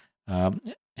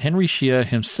 Henry Shea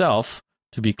himself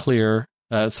to be a clear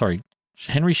and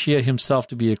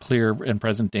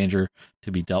present danger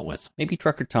to be dealt with. Maybe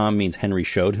Trucker Tom means Henry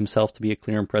showed himself to be a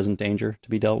clear and present danger to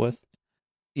be dealt with?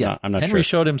 Yeah, no, I'm not Henry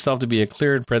sure. showed himself to be a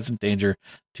clear and present danger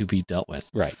to be dealt with.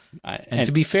 Right. And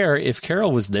to be fair, if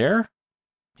Carol was there,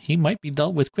 he might be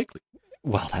dealt with quickly.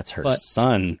 Well, that's her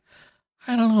son.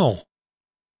 I don't know.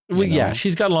 Well, You know? yeah,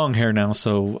 she's got long hair now,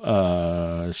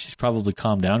 so she's probably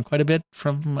calmed down quite a bit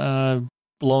from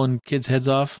blowing kids' heads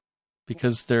off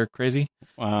because they're crazy.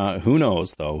 Who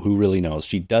knows, though? Who really knows?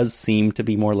 She does seem to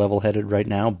be more level-headed right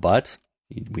now, but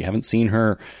we haven't seen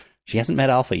her. She hasn't met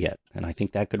Alpha yet, and I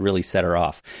think that could really set her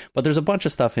off. But there's a bunch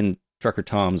of stuff in Trucker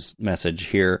Tom's message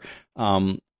here.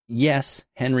 Yes,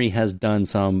 Henry has done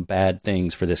some bad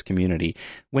things for this community.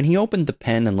 When he opened the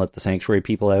pen and let the sanctuary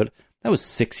people out, that was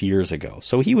 6 years ago.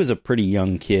 So he was a pretty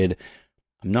young kid.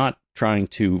 I'm not trying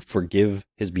to forgive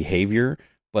his behavior,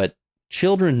 but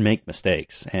children make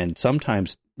mistakes, and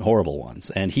sometimes horrible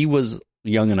ones. And he was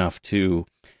young enough to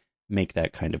make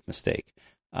that kind of mistake.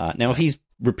 Now, if he's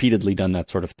repeatedly done that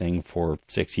sort of thing for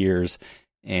 6 years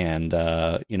and,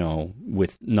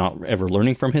 with not ever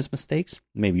learning from his mistakes,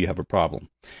 maybe you have a problem.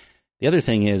 The other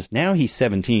thing is now he's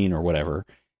 17 or whatever,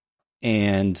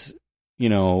 and,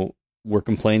 we're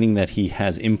complaining that he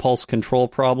has impulse control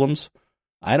problems.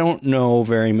 I don't know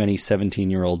very many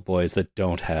 17-year-old boys that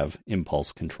don't have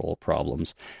impulse control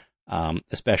problems,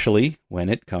 especially when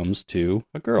it comes to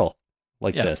a girl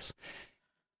like this.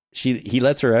 He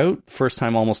lets her out, first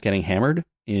time almost getting hammered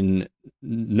in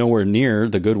nowhere near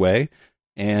the good way,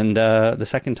 and the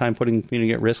second time putting the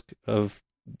community at risk of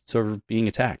sort of being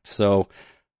attacked. So,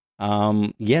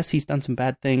 yes, he's done some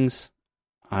bad things.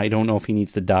 I don't know if he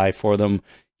needs to die for them.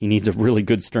 He needs a really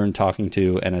good stern talking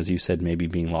to, and as you said, maybe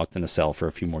being locked in a cell for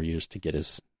a few more years to get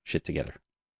his shit together.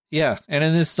 Yeah, and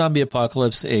in this zombie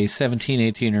apocalypse, a 17,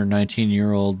 18, or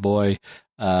 19-year-old boy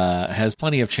has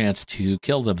plenty of chance to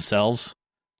kill themselves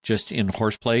just in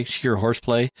sheer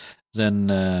horseplay,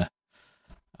 then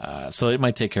so it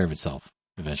might take care of itself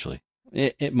eventually.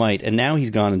 It might, and now he's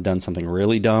gone and done something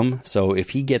really dumb, so if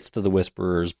he gets to the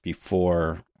Whisperers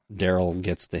before Daryl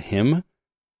gets to him,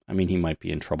 I mean, he might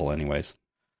be in trouble anyways.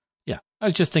 Yeah, I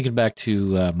was just thinking back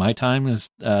to my time as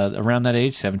around that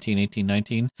age, 17, 18,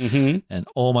 19, and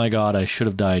oh my God, I should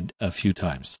have died a few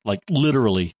times, like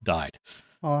literally died.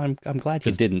 Well, I'm glad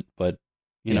you didn't, but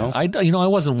you know, I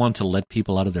wasn't one to let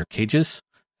people out of their cages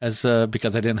because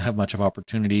I didn't have much of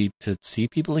opportunity to see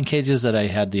people in cages that I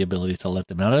had the ability to let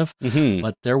them out of.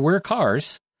 But there were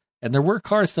cars, and there were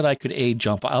cars that I could A,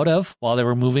 jump out of while they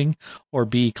were moving, or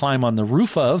B, climb on the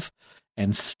roof of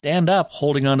and stand up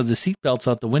holding onto the seatbelts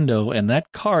out the window, and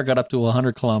that car got up to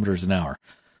 100 kilometers an hour.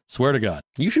 Swear to God.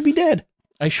 You should be dead.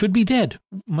 I should be dead.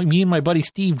 Me and my buddy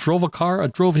Steve drove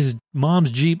his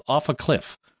mom's Jeep off a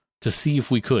cliff to see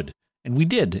if we could. And we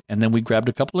did. And then we grabbed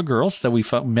a couple of girls that we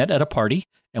met at a party,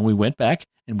 and we went back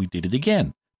and we did it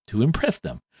again to impress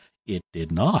them. It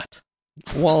did not.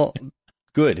 Well,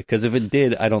 good, because if it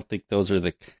did, I don't think those are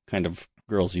the kind of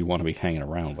girls you want to be hanging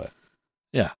around with.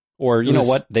 Yeah. Or, you know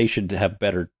what? They should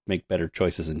make better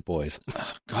choices in boys.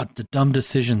 God, the dumb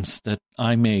decisions that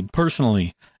I made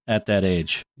personally at that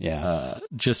age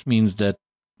just means that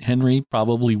Henry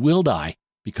probably will die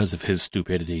because of his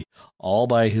stupidity, all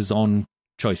by his own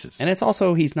choices. And it's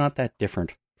also, he's not that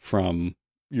different from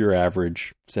your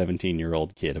average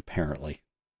 17-year-old kid, apparently.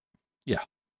 Yeah.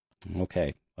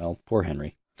 Okay. Well, poor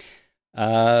Henry.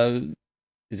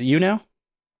 Is it you now?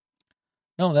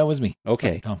 No, that was me.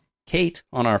 Okay. Kate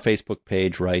on our Facebook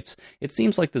page writes, "It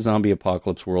seems like the zombie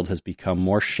apocalypse world has become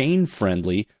more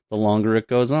Shane-friendly the longer it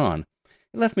goes on.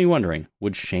 It left me wondering,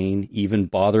 would Shane even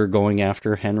bother going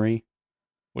after Henry?"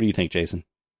 What do you think, Jason?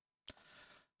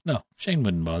 No, Shane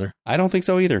wouldn't bother. I don't think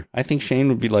so either. I think Shane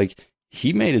would be like,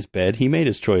 he made his bed. He made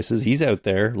his choices. He's out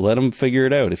there. Let him figure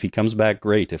it out. If he comes back,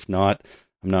 great. If not,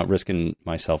 I'm not risking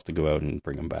myself to go out and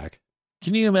bring him back.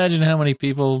 Can you imagine how many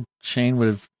people Shane would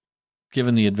have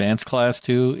given the advanced class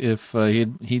to if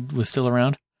he was still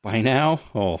around? By now?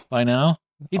 By now?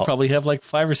 He'd probably have like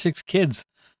 5 or 6 kids.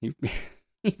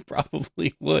 He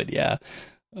probably would, yeah.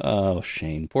 Oh,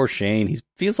 Shane. Poor Shane. He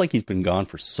feels like he's been gone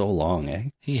for so long, eh?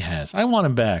 He has. I want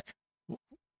him back.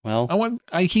 Well,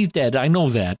 he's dead. I know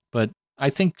that, but I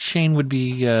think Shane would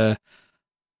be a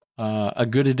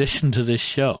good addition to this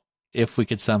show if we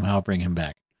could somehow bring him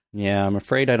back. Yeah, I'm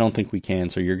afraid I don't think we can,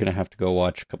 so you're going to have to go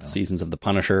watch a couple seasons of The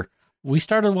Punisher. We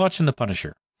started watching The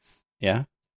Punisher. Yeah?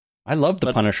 I love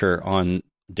The Punisher on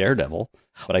Daredevil,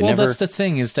 but I never... Well, that's the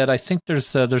thing, is that I think there's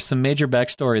some major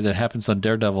backstory that happens on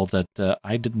Daredevil that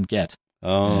I didn't get.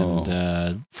 Oh.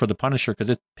 And for The Punisher, because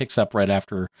it picks up right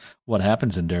after what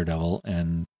happens in Daredevil,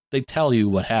 and they tell you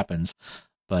what happens,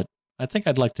 but I think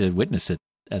I'd like to witness it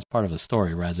as part of a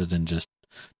story rather than just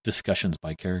discussions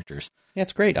by characters. Yeah,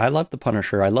 it's great. I love The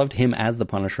Punisher. I loved him as The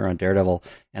Punisher on Daredevil,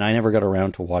 and I never got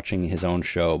around to watching his own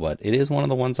show, but it is one of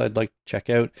the ones I'd like to check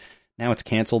out. Now it's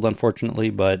canceled, unfortunately,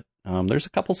 but there's a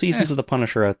couple seasons of The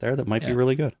Punisher out there that might be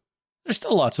really good. There's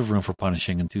still lots of room for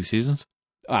punishing in 2 seasons.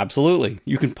 Absolutely.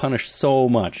 You can punish so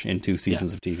much in 2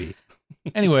 seasons of TV.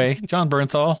 Anyway, John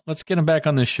Bernthal, let's get him back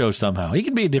on this show somehow. He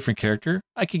could be a different character.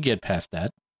 I could get past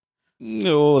that.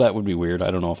 No, that would be weird.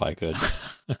 I don't know if I could.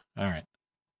 All right.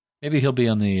 Maybe he'll be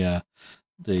on the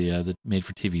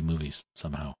made-for-TV movies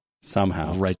somehow.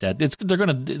 Somehow. I'll write that.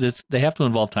 They have to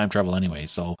involve time travel anyway,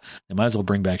 so they might as well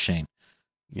bring back Shane.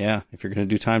 Yeah, if you're going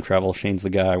to do time travel, Shane's the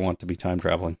guy I want to be time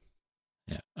traveling.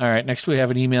 Yeah. All right, next we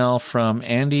have an email from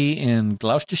Andy in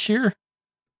Gloucestershire.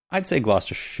 I'd say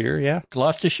Gloucestershire, yeah.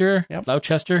 Gloucestershire? Yep.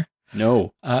 Gloucester?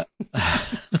 No.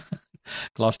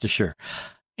 Gloucestershire.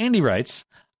 Andy writes,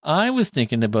 I was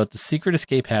thinking about the secret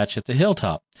escape hatch at the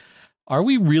hilltop. Are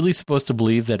we really supposed to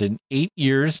believe that in 8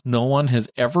 years, no one has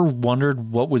ever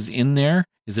wondered what was in there?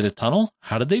 Is it a tunnel?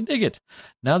 How did they dig it?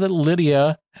 Now that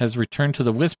Lydia has returned to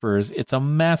the Whisperers, it's a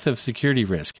massive security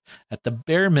risk. At the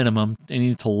bare minimum, they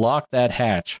need to lock that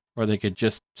hatch, or they could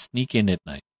just sneak in at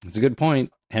night. It's a good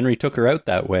point. Henry took her out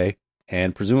that way,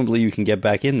 and presumably you can get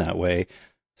back in that way.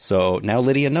 So now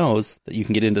Lydia knows that you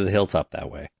can get into the hilltop that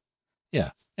way.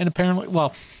 Yeah, and apparently,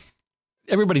 well,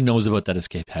 everybody knows about that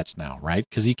escape hatch now, right?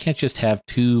 Because you can't just have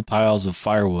 2 piles of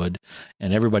firewood,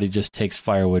 and everybody just takes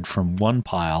firewood from one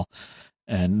pile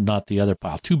and not the other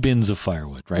pile. 2 bins of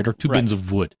firewood, right? Or 2 bins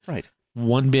of wood. Right.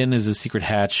 One bin is a secret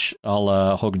hatch a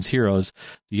la Hogan's Heroes.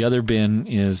 The other bin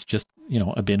is just,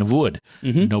 a bin of wood.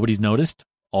 Mm-hmm. Nobody's noticed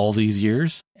all these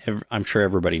years. I'm sure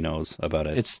everybody knows about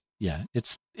it. It's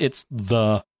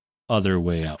the other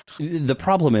way out. The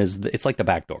problem is, it's like the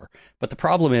back door. But the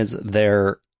problem is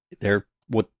they're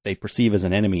what they perceive as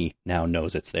an enemy now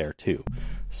knows it's there too.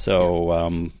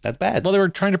 So that's bad. Well, they were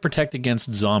trying to protect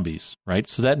against zombies, right?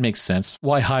 So that makes sense.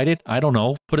 Why hide it? I don't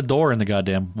know. Put a door in the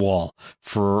goddamn wall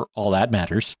for all that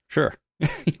matters. Sure.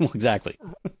 Well, exactly.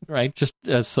 Right. Just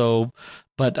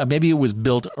but maybe it was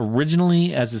built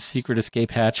originally as a secret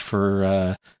escape hatch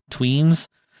for tweens.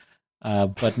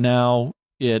 But now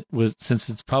it was, since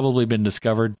it's probably been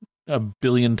discovered 1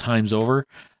 billion times over,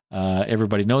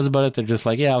 everybody knows about it. They're just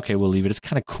like, yeah, okay, we'll leave it. It's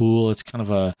kind of cool. It's kind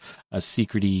of a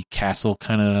secret-y castle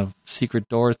kind of secret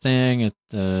door thing. It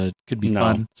could be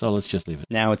fun, so let's just leave it.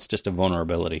 Now it's just a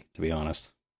vulnerability, to be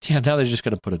honest. Yeah, now they're just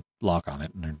going to put a lock on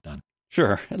it and they're done.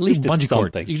 Sure, at least it's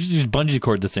something. You just bungee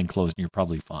cord the thing closed and you're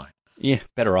probably fine. Yeah,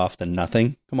 better off than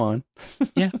nothing. Come on.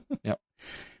 Yeah.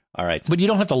 All right. But you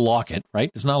don't have to lock it,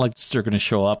 right? It's not like they're going to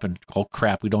show up and, oh,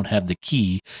 crap, we don't have the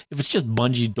key. If it's just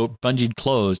bungeed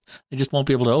closed, they just won't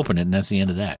be able to open it, and that's the end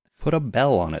of that. Put a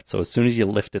bell on it, so as soon as you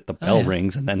lift it, the bell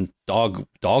rings, and then dog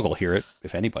will hear it,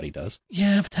 if anybody does.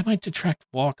 Yeah, but that might detract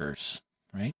walkers,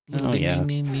 right? Oh, yeah. Ding,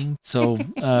 ding, ding. So,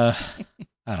 I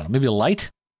don't know, maybe a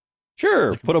light?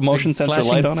 Sure, put a motion sensor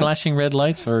light on it. Flashing red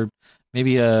lights, or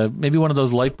maybe one of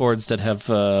those light boards that have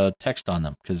text on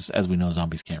them, because as we know,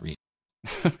 zombies can't read.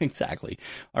 Exactly.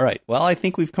 All right. Well, I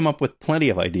think we've come up with plenty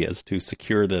of ideas to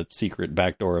secure the secret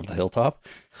back door of the hilltop.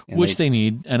 Which they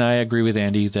need, and I agree with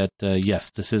Andy that, yes,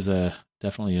 this is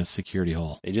definitely a security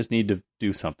hole. They just need to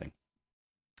do something.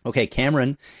 Okay,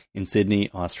 Cameron in Sydney,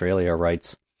 Australia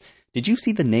writes, did you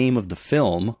see the name of the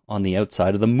film on the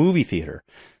outside of the movie theater?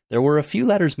 There were a few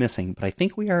letters missing, but I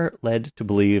think we are led to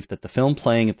believe that the film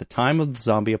playing at the time of the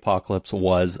zombie apocalypse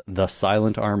was The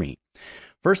Silent Army.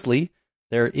 Firstly,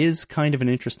 there is kind of an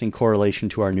interesting correlation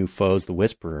to our new foes, the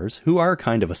Whisperers, who are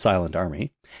kind of a silent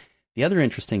army. The other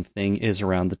interesting thing is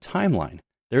around the timeline.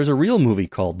 there's a real movie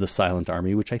called The Silent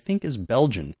Army, which I think is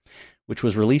Belgian, which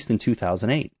was released in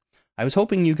 2008. I was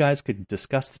hoping you guys could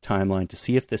discuss the timeline to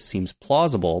see if this seems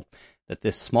plausible that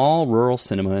this small rural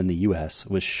cinema in the US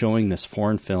was showing this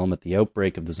foreign film at the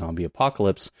outbreak of the zombie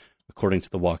apocalypse, according to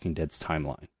The Walking Dead's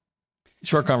timeline.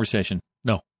 Short conversation.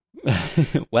 No.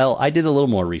 Well, I did a little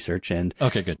more research, and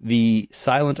okay, good. The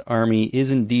Silent Army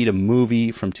is indeed a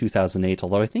movie from 2008,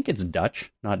 although I think it's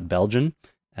Dutch, not Belgian,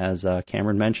 as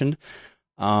Cameron mentioned.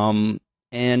 And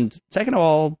second of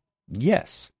all,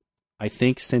 yes, I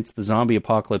think since the zombie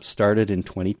apocalypse started in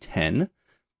 2010,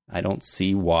 I don't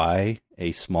see why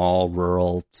a small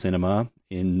rural cinema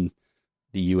in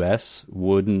the U.S.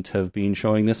 wouldn't have been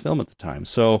showing this film at the time.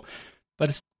 So, but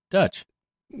it's Dutch.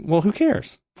 Well, who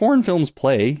cares? Foreign films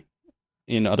play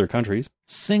in other countries.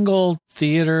 Single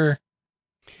theater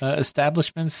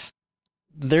establishments.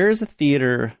 There's a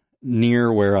theater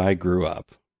near where I grew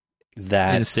up.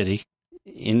 That in a city.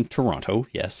 In Toronto,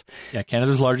 yes. Yeah,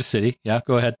 Canada's largest city. Yeah,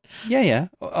 go ahead. Yeah.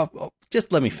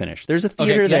 Just let me finish. There's a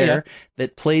theater there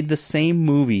that played the same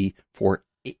movie for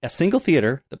a single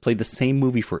theater that played the same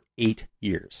movie for 8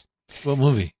 years. What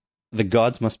movie? The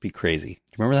Gods Must Be Crazy.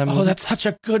 Do you remember that movie? Oh, that's such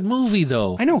a good movie,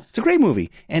 though. I know. It's a great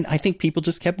movie. And I think people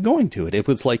just kept going to it. It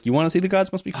was like, you want to see The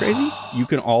Gods Must Be Crazy? You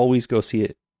can always go see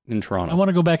it in Toronto. I want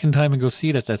to go back in time and go see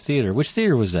it at that theater. Which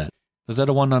theater was that? Was that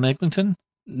a one on Eglinton?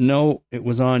 No, it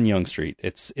was on Yonge Street.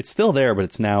 It's still there, but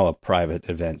it's now a private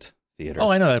event theater. Oh,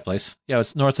 I know that place. Yeah,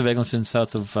 it's north of Eglinton,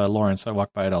 south of Lawrence. I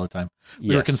walk by it all the time.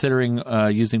 We were considering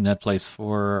using that place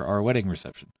for our wedding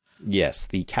reception. Yes,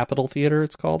 the Capitol Theater,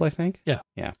 it's called, I think.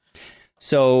 Yeah.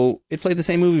 So it played the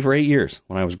same movie for 8 years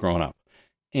when I was growing up.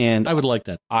 And I would like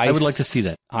that. I would like to see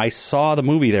that. I saw the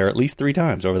movie there at least 3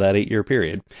 times over that 8-year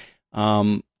period.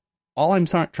 All I'm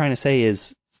trying to say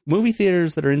is movie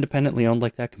theaters that are independently owned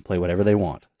like that can play whatever they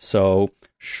want. So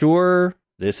sure,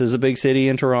 this is a big city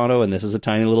in Toronto and this is a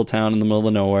tiny little town in the middle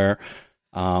of nowhere.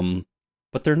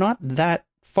 But they're not that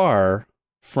far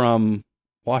from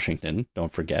Washington,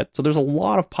 don't forget. So there's a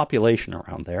lot of population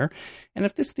around there. And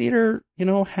if this theater,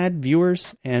 had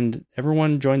viewers and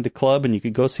everyone joined the club and you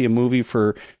could go see a movie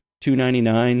for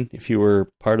 $2.99 if you were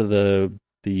part of the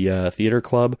theater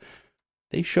club,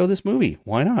 they show this movie.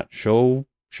 Why not? Show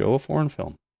a foreign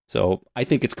film. So I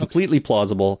think it's completely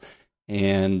plausible,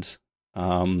 and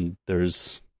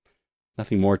there's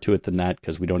nothing more to it than that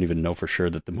because we don't even know for sure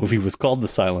that the movie was called The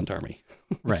Silent Army.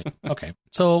 Right. Okay.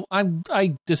 So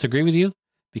I disagree with you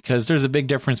because there's a big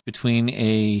difference between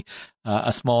a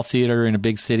small theater in a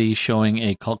big city showing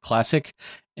a cult classic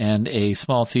and a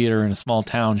small theater in a small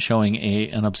town showing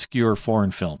an obscure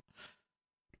foreign film.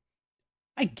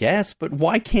 I guess, but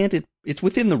why can't it? It's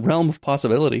within the realm of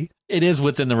possibility. It is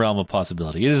within the realm of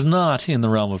possibility. It is not in the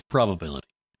realm of probability.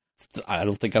 I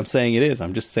don't think I'm saying it is.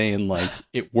 I'm just saying,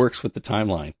 it works with the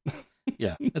timeline.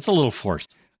 Yeah, it's a little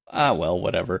forced. Well,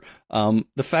 whatever.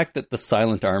 The fact that the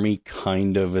Silent Army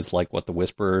kind of is like what the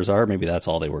Whisperers are, maybe that's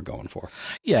all they were going for.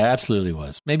 Yeah, absolutely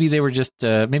was. Maybe they were just,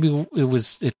 maybe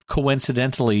it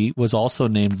coincidentally was also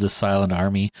named The Silent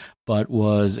Army, but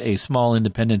was a small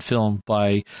independent film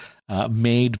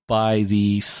made by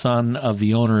the son of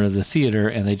the owner of the theater,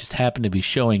 and they just happened to be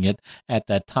showing it at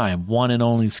that time. One and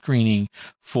only screening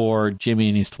for Jimmy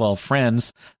and his 12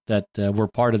 friends that were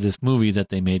part of this movie that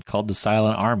they made called The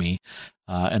Silent Army.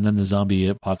 And then the zombie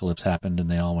apocalypse happened, and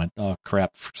they all went, oh,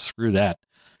 crap, screw that.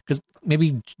 Because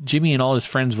maybe Jimmy and all his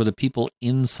friends were the people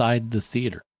inside the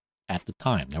theater at the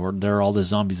time. There are all the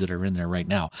zombies that are in there right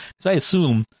now. Because I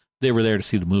assume they were there to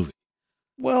see the movie.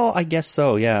 Well, I guess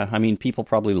so, yeah. I mean, people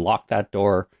probably locked that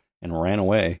door and ran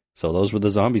away. So those were the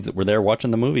zombies that were there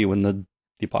watching the movie when the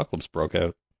apocalypse broke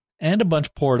out. And a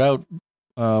bunch poured out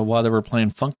while they were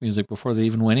playing funk music before they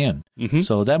even went in. Mm-hmm.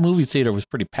 So that movie theater was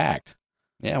pretty packed.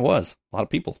 Yeah, it was. A lot of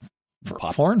people. For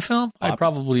a foreign film? I'm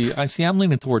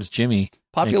leaning towards Jimmy.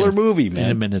 Popular movie,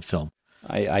 man. Independent film.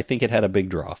 I think it had a big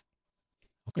draw.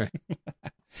 Okay.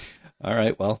 All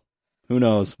right, well, who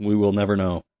knows? We will never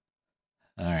know.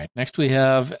 All right. Next we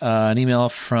have an email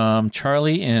from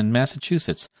Charlie in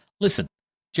Massachusetts. Listen,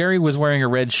 Jerry was wearing a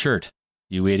red shirt,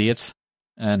 you idiots.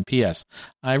 And P.S.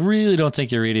 I really don't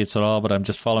think you're idiots at all, but I'm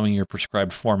just following your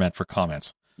prescribed format for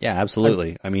comments. Yeah,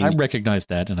 absolutely. I recognized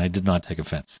that, and I did not take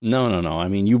offense. No. I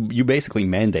mean, you basically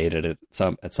mandated it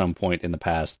at some point in the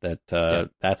past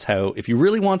that that's how, if you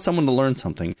really want someone to learn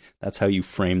something, that's how you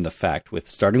frame the fact, with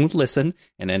starting with listen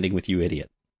and ending with you idiot.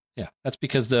 Yeah, that's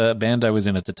because the band I was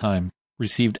in at the time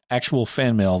received actual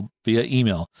fan mail via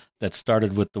email that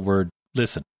started with the word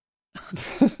listen.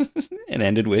 And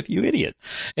ended with you idiots.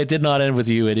 It did not end with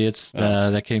you idiots.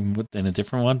 That came in a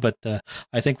different one. But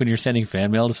I think when you're sending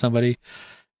fan mail to somebody,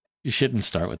 You shouldn't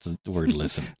start with the word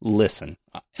listen. Listen.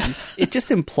 It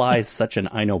just implies such an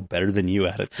I know better than you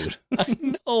attitude.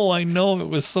 I know. It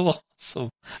was so awesome.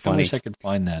 It's funny. I wish I could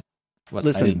find that. But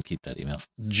Listen, I didn't keep that email.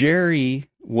 Jerry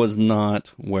was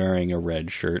not wearing a red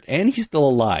shirt, and he's still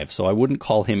alive, so I wouldn't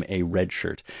call him a red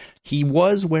shirt. He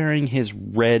was wearing his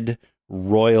red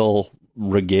royal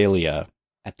regalia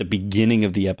at the beginning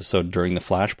of the episode during the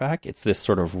flashback. It's this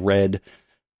sort of red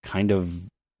kind of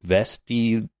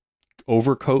vesty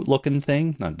overcoat looking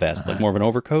thing. Not vest, like more of an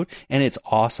overcoat, and it's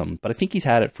awesome. But I think he's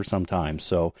had it for some time,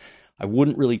 so I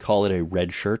wouldn't really call it a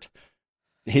red shirt.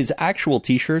 His actual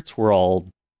t-shirts were all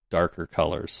darker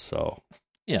colors, so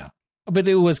yeah, but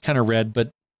it was kind of red.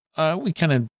 But we've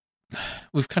kind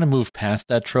of moved past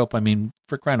that trope. I mean,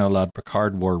 for crying out loud,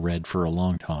 Picard wore red for a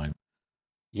long time.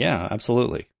 Yeah,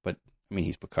 absolutely. But I mean,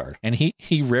 he's Picard, and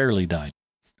he rarely died.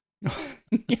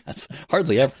 Yes,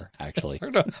 hardly ever, actually.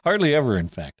 Hardly ever, in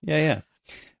fact. Yeah.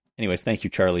 Anyways, thank you,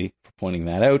 Charlie, for pointing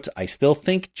that out. I still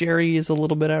think Jerry is a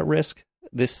little bit at risk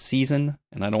this season,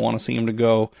 and I don't want to see him to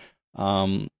go.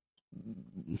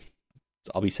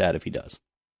 I'll be sad if he does.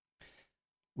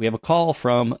 We have a call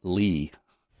from Lee.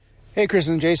 Hey, Chris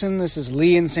and Jason. This is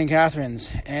Lee in St.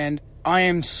 Catharines, and I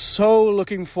am so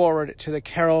looking forward to the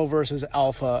Carol versus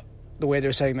Alpha, the way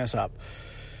they're setting this up.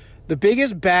 The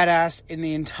biggest badass in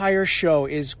the entire show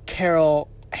is Carol,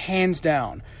 hands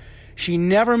down. She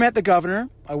never met the governor.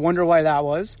 I wonder why that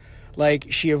was. Like,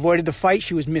 she avoided the fight.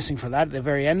 She was missing for that at the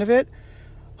very end of it.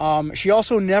 She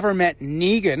also never met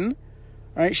Negan.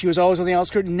 Right? She was always on the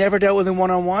outskirts, never dealt with him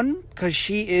one-on-one, because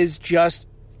she's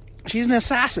an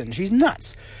assassin. She's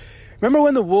nuts. Remember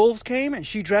when the wolves came and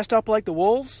she dressed up like the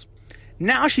wolves?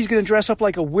 Now she's going to dress up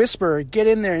like a whisperer, get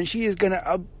in there, and she is going to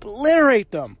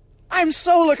obliterate them. I'm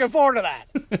so looking forward to that.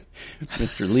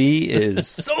 Mr. Lee is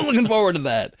so looking forward to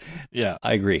that. Yeah.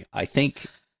 I agree. I think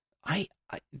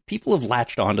people have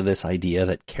latched onto this idea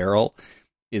that Carol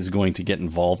is going to get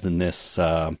involved in this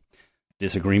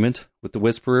disagreement with the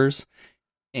Whisperers.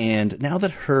 And now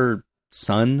that her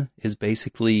son is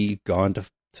basically gone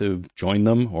to join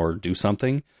them or do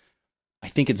something, I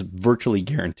think it's virtually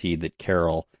guaranteed that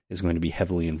Carol is going to be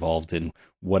heavily involved in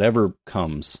whatever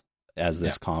comes as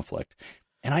this conflict.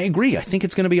 And I agree. I think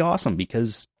it's going to be awesome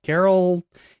because Carol,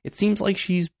 it seems like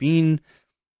she's been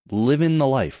living the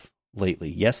life lately.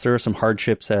 Yes, there are some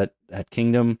hardships at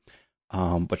Kingdom,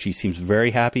 but she seems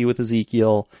very happy with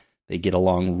Ezekiel. They get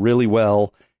along really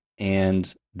well.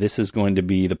 And this is going to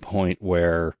be the point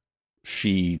where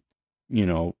she,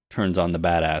 turns on the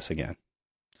badass again.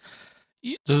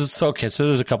 So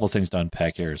there's a couple of things to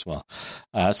unpack here as well.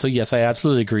 So yes, I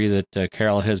absolutely agree that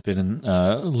Carol has been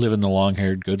living the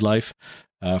long-haired good life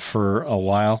for a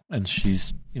while, and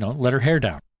she's, let her hair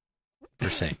down, per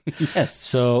se. Yes.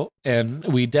 So, and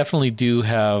we definitely do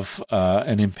have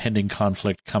an impending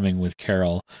conflict coming with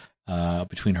Carol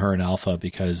between her and Alpha,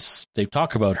 because they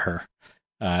talk about her.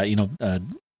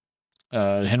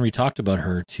 Henry talked about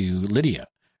her to Lydia,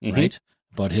 right?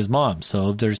 About his mom.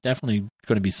 So there's definitely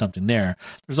going to be something there.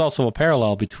 There's also a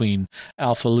parallel between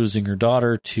Alpha losing her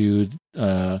daughter to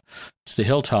the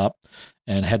Hilltop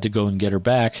and had to go and get her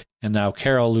back. And now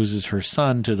Carol loses her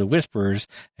son to the Whisperers,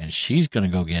 and she's going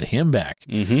to go get him back.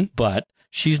 But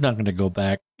she's not going to go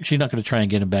back. She's not going to try and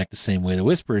get him back the same way the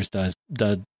Whisperers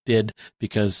did,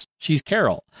 because she's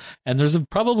Carol. And there's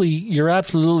you're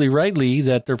absolutely right, Lee,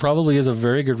 that there probably is a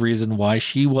very good reason why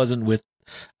she wasn't with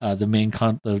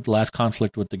the last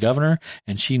conflict with the governor,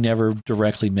 and she never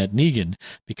directly met Negan,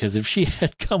 because if she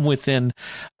had come within,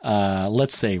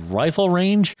 let's say, rifle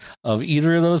range of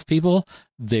either of those people,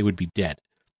 they would be dead.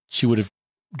 She would have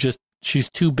she's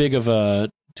too big of a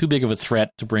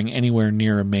threat to bring anywhere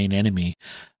near a main enemy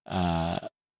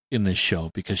in this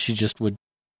show, because she just would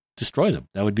destroy them.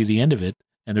 That would be the end of it,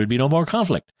 and there would be no more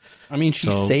conflict. I mean, she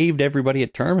saved everybody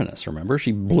at Terminus, remember?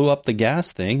 She blew up the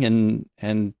gas thing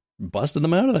and busted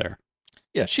them out of there.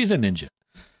 Yeah, she's a ninja.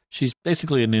 She's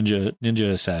basically a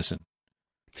ninja assassin.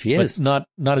 She is. But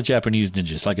not a Japanese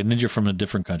ninja. It's like a ninja from a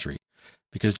different country.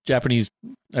 Because Japanese,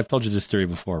 I've told you this theory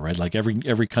before, right? Like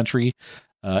every country,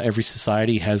 every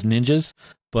society has ninjas,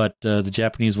 but the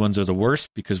Japanese ones are the worst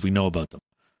because we know about them.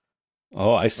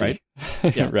 Oh, I see.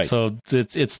 Right? Yeah, right. So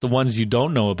it's the ones you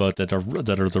don't know about that are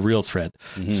the real threat.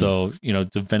 So, the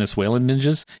Venezuelan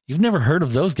ninjas, you've never heard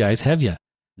of those guys, have you?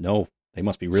 No. They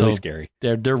must be really scary.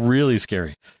 They're really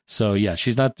scary. So yeah,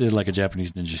 she's not like a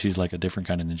Japanese ninja. She's like a different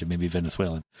kind of ninja, maybe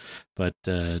Venezuelan. But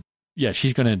yeah,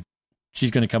 she's gonna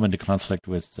come into conflict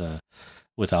with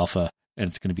Alpha, and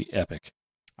it's gonna be epic.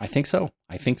 I think so.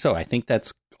 I think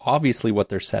that's obviously what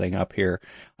they're setting up here.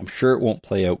 I'm sure it won't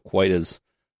play out quite as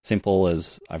simple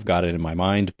as I've got it in my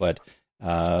mind, but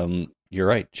you're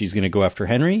right. She's going to go after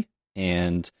Henry,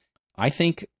 and I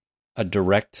think a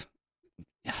direct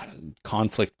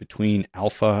conflict between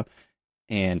Alpha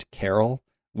and Carol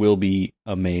will be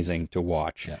amazing to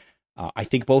watch. Yeah. I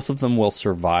think both of them will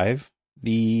survive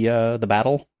the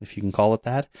battle, if you can call it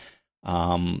that.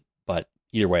 But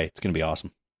either way, it's going to be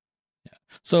awesome. Yeah.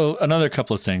 So another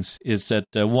couple of things is that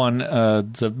one,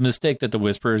 the mistake that the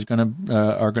Whisperers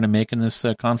are going to make in this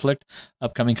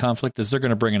upcoming conflict, is they're going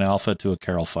to bring an Alpha to a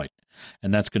Carol fight,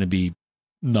 and that's going to be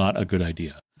not a good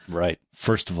idea. Right.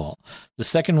 First of all, the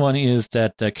second one is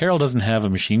that Carol doesn't have a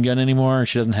machine gun anymore.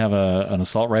 She doesn't have an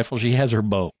assault rifle. She has her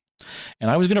bow. And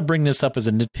I was going to bring this up as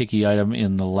a nitpicky item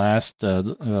in the last,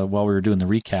 while we were doing the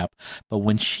recap. But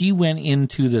when she went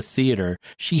into the theater,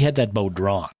 she had that bow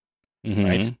drawn. Mm-hmm.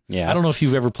 Right? Yeah. I don't know if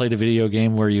you've ever played a video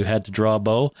game where you had to draw a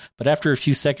bow, but after a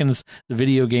few seconds, the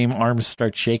video game arms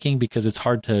start shaking because it's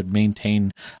hard to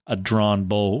maintain a drawn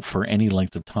bow for any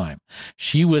length of time.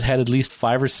 She had at least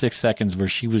 5 or 6 seconds where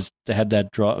she had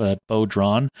that bow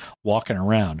drawn walking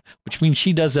around, which means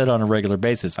she does that on a regular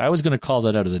basis. I was going to call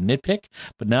that out as a nitpick,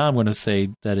 but now I'm going to say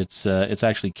that it's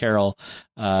actually Carol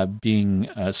being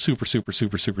super, super,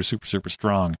 super, super, super, super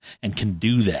strong and can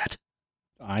do that.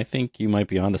 I think you might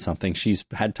be onto something. She's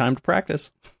had time to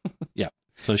practice. Yeah.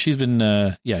 So she's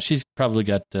been, she's probably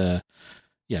got,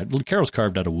 Carol's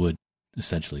carved out of wood,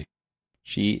 essentially.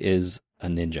 She is a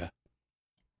ninja.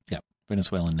 Yeah.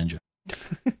 Venezuelan ninja.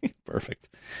 Perfect.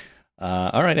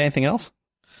 All right. Anything else?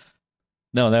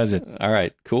 No, that was it. All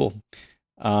right. Cool.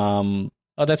 Oh,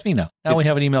 that's me now. Now we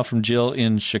have an email from Jill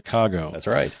in Chicago. That's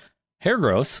right. Hair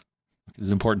growth is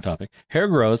an important topic. Hair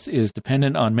growth is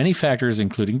dependent on many factors,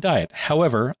 including diet.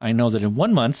 However, I know that in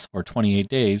 1 month or 28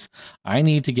 days, I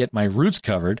need to get my roots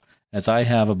covered as I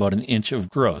have about 1 inch of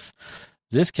growth.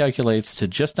 This calculates to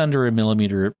just under 1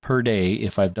 millimeter per day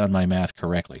if I've done my math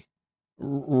correctly.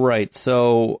 Right.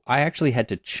 So I actually had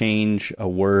to change a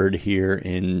word here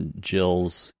in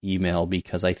Jill's email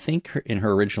because I think in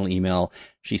her original email,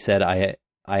 she said,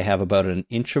 I have about 1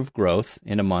 inch of growth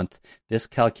in a month. This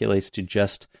calculates to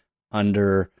just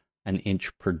under 1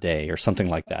 inch per day or something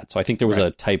like that. So I think there was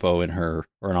a typo in her,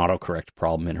 or an autocorrect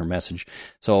problem in her message.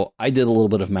 So I did a little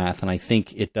bit of math, and I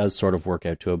think it does sort of work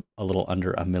out to a little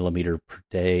under 1 millimeter per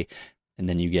day, and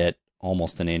then you get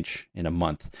almost 1 inch in a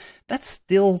month. That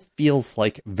still feels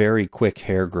like very quick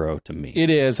hair grow to me. It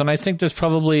is, and I think there's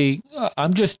probably,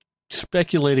 I'm just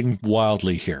speculating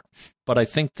wildly here, but I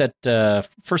think that,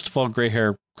 first of all, gray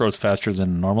hair grows faster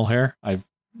than normal hair. I've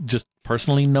just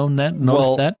personally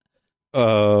noticed that.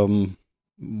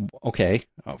 Okay,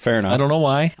 fair enough. I don't know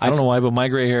why. But my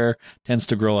gray hair tends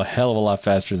to grow a hell of a lot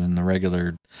faster than the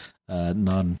regular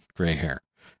non-gray hair,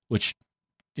 which,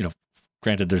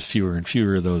 granted, there's fewer and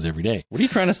fewer of those every day. What are you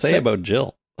trying to say about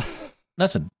Jill?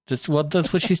 Nothing. That's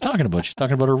what she's talking about. She's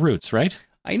talking about her roots, right?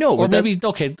 I know. Or maybe,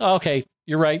 okay,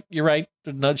 you're right.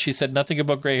 No, she said nothing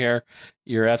about gray hair.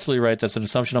 You're absolutely right. That's an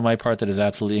assumption on my part that is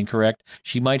absolutely incorrect.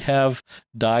 She might have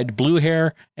dyed blue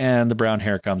hair and the brown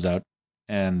hair comes out,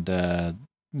 and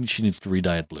she needs to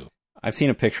re-dye it blue. I've seen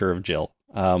a picture of Jill.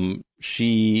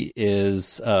 She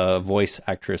is a voice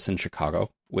actress in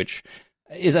Chicago, which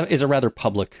is a rather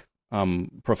public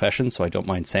profession, so I don't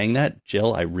mind saying that.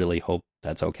 Jill, I really hope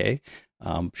that's okay.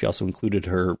 She also included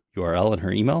her URL in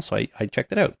her email, so I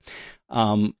checked it out.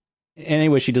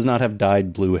 Anyway, she does not have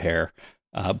dyed blue hair.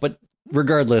 But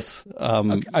regardless...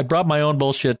 I brought my own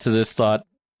bullshit to this thought,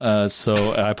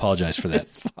 so I apologize for that.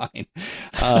 It's fine.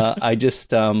 I just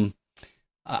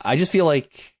feel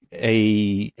like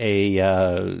a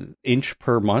inch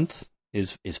per month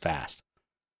is fast.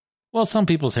 Well, some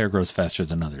people's hair grows faster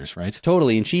than others, right?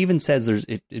 Totally. And she even says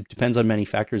it depends on many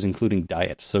factors, including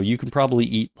diet. So you can probably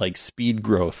eat like speed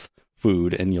growth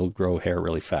food and you'll grow hair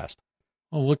really fast.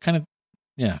 Well, what kind of...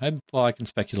 Yeah, I can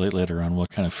speculate later on what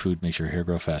kind of food makes your hair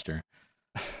grow faster.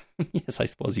 Yes, I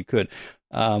suppose you could.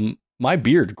 My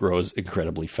beard grows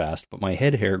incredibly fast, but my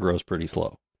head hair grows pretty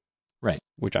slow. Right.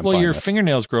 Which I'm well, fine your with.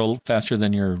 fingernails grow faster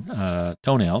than your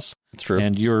toenails. That's true.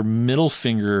 And your middle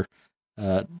finger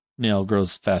nail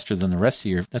grows faster than the rest of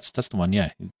your... That's the one, yeah.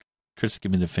 Chris,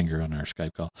 give me the finger on our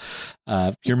Skype call.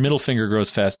 Your middle finger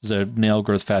grows fast. The nail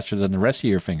grows faster than the rest of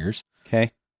your fingers.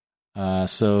 Okay.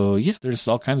 So, yeah, there's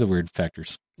all kinds of weird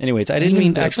factors. Anyways, I didn't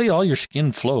mean to... Actually, all your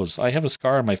skin flows. I have a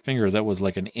scar on my finger that was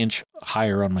like 1 inch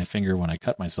higher on my finger when I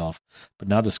cut myself, but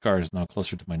now the scar is now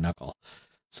closer to my knuckle.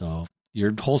 So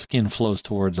your whole skin flows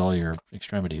towards all your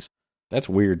extremities. That's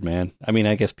weird, man. I mean,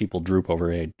 I guess people droop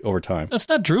over time. That's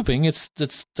not drooping.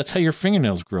 That's how your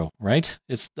fingernails grow, right?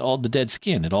 It's all the dead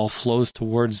skin. It all flows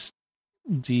towards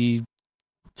the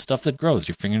stuff that grows.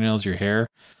 Your fingernails, your hair,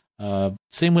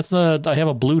 Same with I have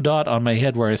a blue dot on my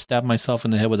head where I stabbed myself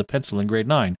in the head with a pencil in grade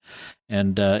 9.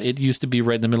 And it used to be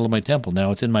right in the middle of my temple.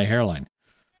 Now it's in my hairline.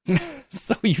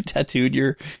 So you tattooed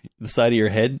the side of your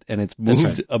head and it's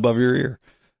moved above your ear.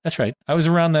 That's right. I was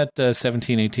around that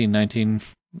 17, 18, 19.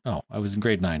 Oh, I was in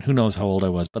grade 9. Who knows how old I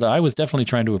was, but I was definitely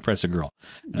trying to impress a girl.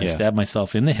 And I stabbed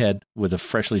myself in the head with a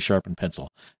freshly sharpened pencil.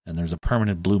 And there's a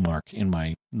permanent blue mark in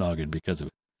my noggin because of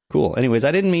it. Cool. Anyways,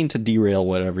 I didn't mean to derail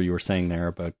whatever you were saying there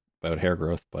about hair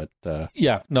growth, but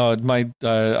yeah, no,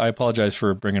 I apologize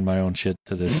for bringing my own shit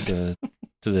to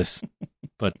this,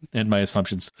 but and my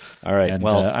assumptions. All right, and,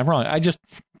 well, I'm wrong. I just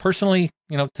personally,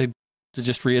 to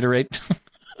just reiterate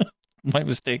my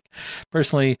mistake.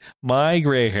 Personally, my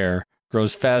gray hair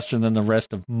grows faster than the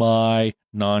rest of my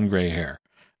non-gray hair.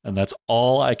 And that's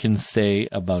all I can say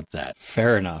about that.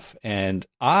 Fair enough. And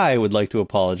I would like to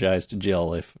apologize to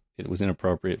Jill if it was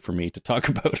inappropriate for me to talk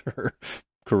about her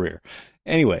career.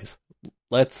 Anyways,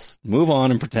 let's move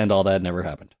on and pretend all that never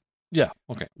happened. Yeah,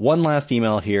 okay. One last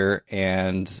email here,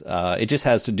 and it just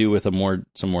has to do with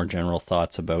some more general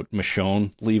thoughts about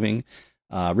Michonne leaving.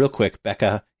 Real quick,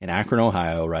 Becca in Akron,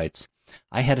 Ohio writes,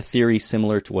 I had a theory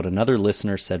similar to what another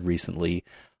listener said recently.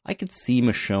 I could see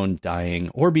Michonne dying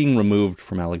or being removed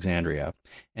from Alexandria,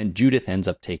 and Judith ends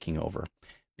up taking over.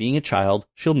 Being a child,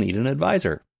 she'll need an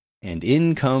advisor. And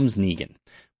in comes Negan.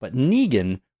 But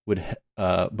Negan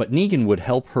would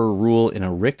help her rule in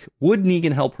a Rick. Would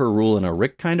Negan help her rule in a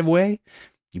Rick kind of way?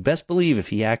 You best believe if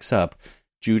he acts up,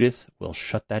 Judith will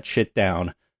shut that shit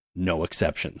down. No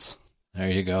exceptions. There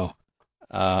you go.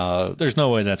 There's no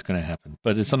way that's going to happen,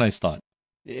 but it's a nice thought.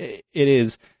 It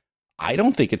is. I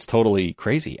don't think it's totally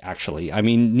crazy, actually. I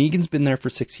mean, Negan's been there for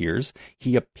 6 years.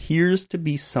 He appears to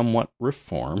be somewhat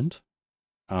reformed.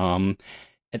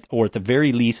 Or at the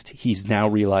very least, he's now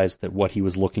realized that what he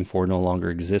was looking for no longer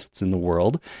exists in the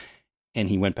world, and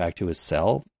he went back to his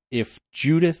cell. If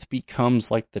Judith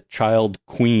becomes like the child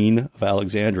queen of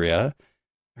Alexandria,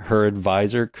 her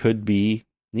advisor could be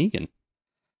Negan.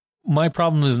 My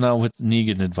problem is not with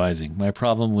Negan advising. My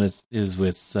problem is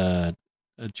with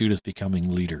Judith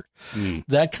becoming leader.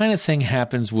 That kind of thing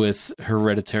happens with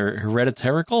hereditary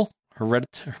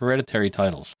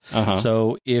titles.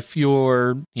 So if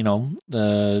you're,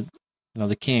 the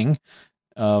king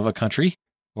of a country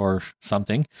or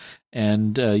something,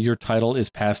 and your title is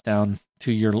passed down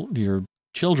to your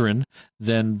children,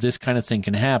 then this kind of thing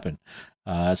can happen.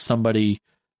 Your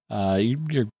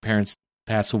parents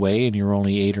pass away and you're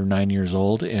only 8 or 9 years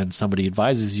old, and somebody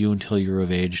advises you until you're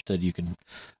of age that you can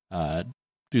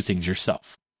do things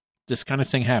yourself. This kind of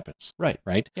thing happens.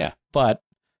 Right? Yeah. But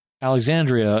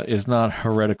Alexandria is not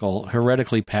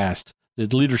heretically passed. The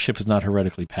leadership is not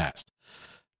heretically passed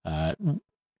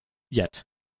yet.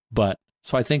 But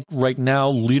so I think right now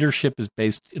leadership is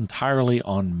based entirely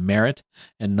on merit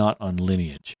and not on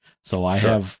lineage. So I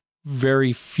have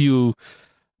very few.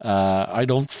 I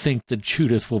don't think that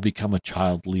Judith will become a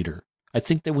child leader. I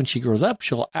think that when she grows up,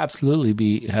 she'll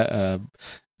absolutely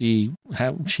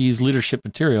she's leadership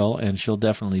material, and she'll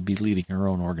definitely be leading her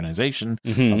own organization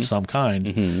of some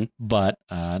kind, but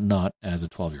not as a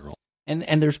 12-year-old.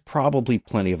 And there's probably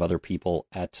plenty of other people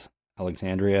at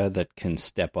Alexandria that can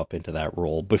step up into that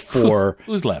role before.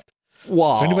 Who's left?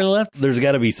 Wow. Is there anybody left? There's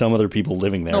got to be some other people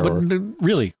living there. No, but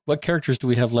really, what characters do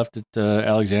we have left at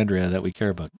Alexandria that we care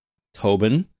about?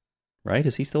 Tobin, right?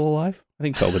 Is he still alive? I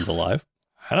think Tobin's alive.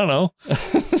 I don't know.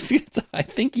 I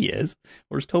think he is.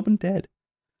 Or is Tobin dead?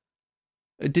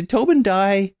 Did Tobin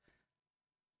die?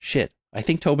 Shit. I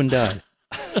think Tobin died.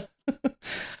 Okay,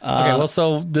 well,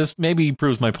 so this maybe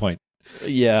proves my point.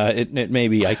 Yeah, it may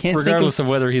be. I can't regardless of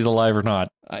whether he's alive or not.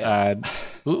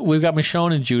 We've got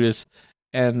Michonne and Judith,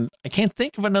 and I can't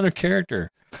think of another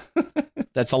character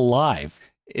that's alive.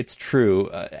 It's true.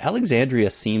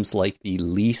 Alexandria seems like the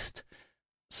least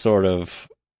sort of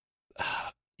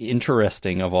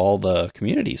interesting of all the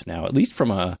communities now, at least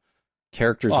from a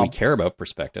characters we care about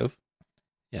perspective.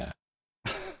 Yeah.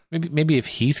 Maybe if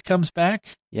Heath comes back?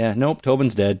 Yeah, nope,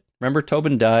 Tobin's dead. Remember,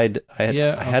 Tobin died. I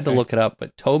had to look it up,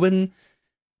 but Tobin,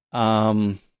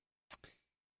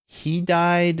 he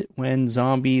died when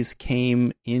zombies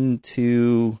came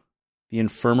into the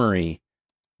infirmary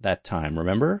that time,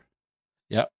 remember?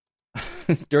 Yep.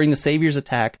 During the Savior's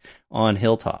attack on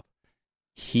Hilltop.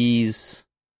 That's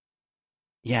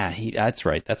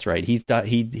right.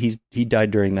 He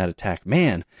died during that attack.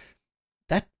 Man,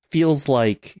 that feels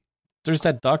like... There's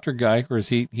that doctor guy, or is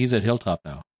he's at Hilltop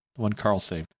now? The one Carl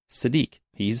saved. Sadiq.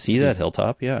 He's at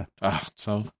Hilltop, yeah.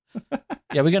 So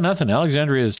yeah, we got nothing.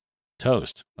 Alexandria is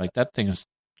toast. Like, that thing is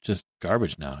just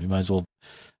garbage now. You might as well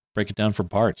break it down for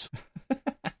parts.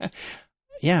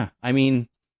 Yeah, I mean,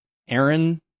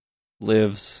 Aaron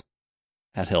lives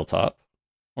at Hilltop.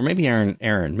 Or maybe Aaron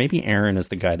is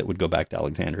the guy that would go back to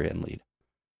Alexandria and lead.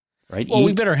 Right? Well,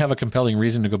 we better have a compelling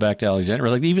reason to go back to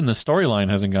Alexandria. Like, even the storyline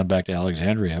hasn't gone back to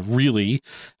Alexandria, really.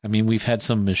 I mean, we've had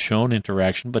some Michonne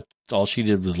interaction, but all she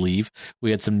did was leave.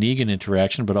 We had some Negan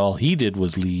interaction, but all he did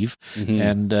was leave. Mm-hmm.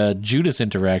 And Judith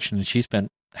interaction, and she spent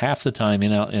half the time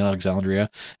in Alexandria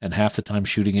and half the time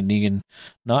shooting at Negan,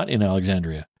 not in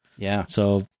Alexandria. Yeah.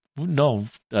 So, no,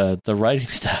 the writing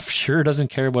staff sure doesn't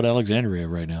care about Alexandria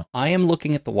right now. I am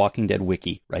looking at the Walking Dead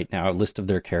wiki right now, a list of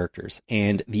their characters,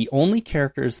 and the only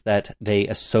characters that they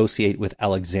associate with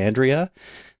Alexandria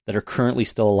that are currently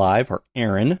still alive are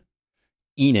Aaron,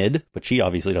 Enid, but she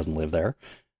obviously doesn't live there,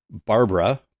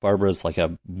 Barbara's like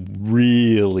a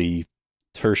really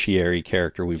tertiary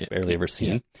character we've barely ever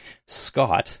seen,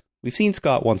 Scott, we've seen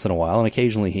Scott once in a while, and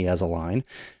occasionally he has a line,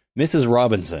 Mrs.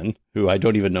 Robinson, who I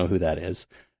don't even know who that is,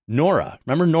 Nora.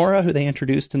 Remember Nora, who they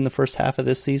introduced in the first half of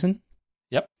this season?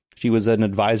 Yep. She was an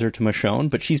advisor to Michonne,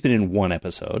 but she's been in one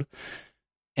episode.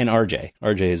 And RJ.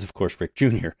 RJ is, of course, Rick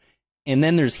Jr. And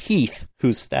then there's Heath,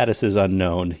 whose status is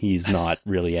unknown. He's not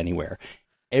really anywhere.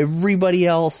 Everybody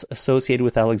else associated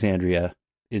with Alexandria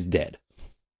is dead.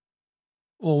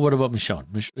 Well, what about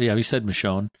Michonne? Yeah, we said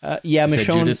Michonne. Yeah, you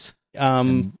Michonne. Judas,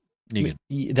 Negan.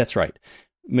 That's right.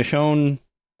 Michonne...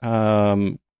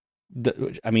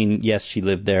 yes, she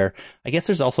lived there. I guess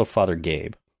there's also Father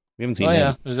Gabe. We haven't seen him. Oh,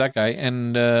 yeah, there's that guy.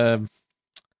 And,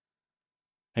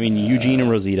 Eugene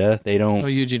and Rosita, they don't... Oh,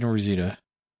 Eugene and Rosita.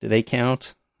 Do they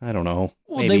count? I don't know.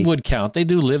 Well, maybe. They would count. They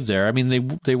do live there. I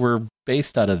mean, they were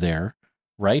based out of there,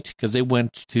 right? Because they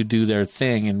went to do their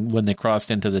thing, and when they crossed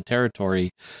into the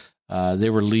territory, they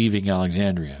were leaving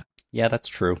Alexandria. Yeah, that's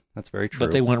true. That's very true.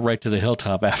 But they went right to the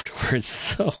hilltop afterwards,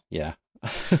 so... Yeah.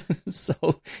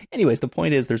 So, anyways, the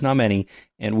point is there's not many,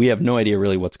 and we have no idea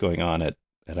really what's going on at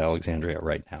Alexandria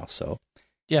right now. So,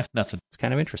 yeah, nothing. It's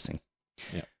kind of interesting.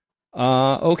 Yeah.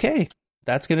 Okay,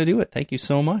 that's going to do it. Thank you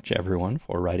so much, everyone,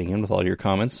 for writing in with all your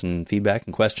comments and feedback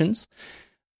and questions.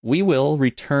 We will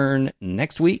return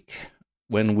next week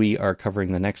when we are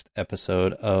covering the next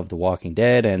episode of The Walking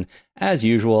Dead. And as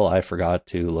usual, I forgot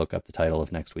to look up the title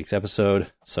of next week's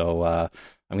episode. So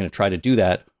I'm going to try to do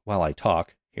that while I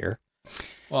talk here.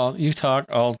 Well, you talk,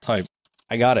 I'll type.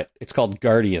 I got it. It's called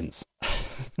Guardians.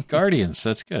 Guardians,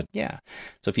 that's good. Yeah.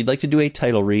 So if you'd like to do a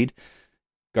title read,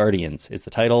 Guardians is the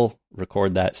title.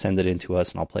 Record that, send it in to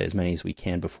us, and I'll play as many as we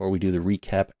can before we do the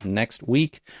recap next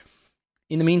week.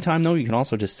 In the meantime, though, you can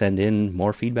also just send in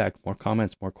more feedback, more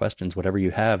comments, more questions, whatever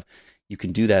you have. You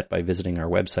can do that by visiting our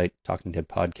website,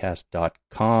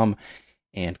 talkingdeadpodcast.com,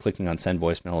 and clicking on send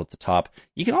voicemail at the top.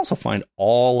 You can also find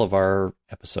all of our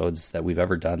episodes that we've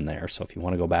ever done there. So if you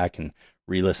want to go back and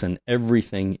re-listen,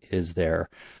 everything is there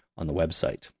on the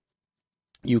website.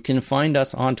 You can find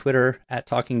us on Twitter at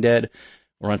Talking Dead.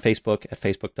 We're on Facebook at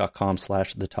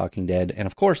facebook.com/thetalkingdead. And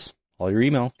of course, all your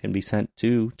email can be sent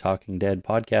to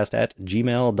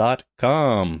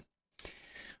talkingdeadpodcast@gmail.com.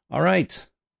 All right.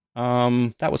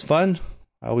 That was fun.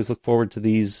 I always look forward to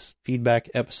these feedback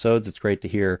episodes. It's great to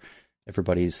hear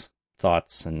everybody's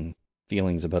thoughts and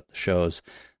feelings about the shows.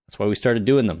 That's why we started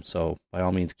doing them. So by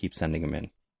all means, keep sending them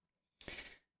in.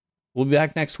 We'll be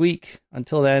back next week.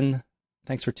 Until then,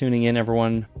 thanks for tuning in,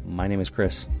 everyone. My name is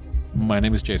Chris. My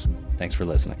name is Jason. Thanks for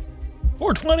listening.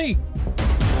 420!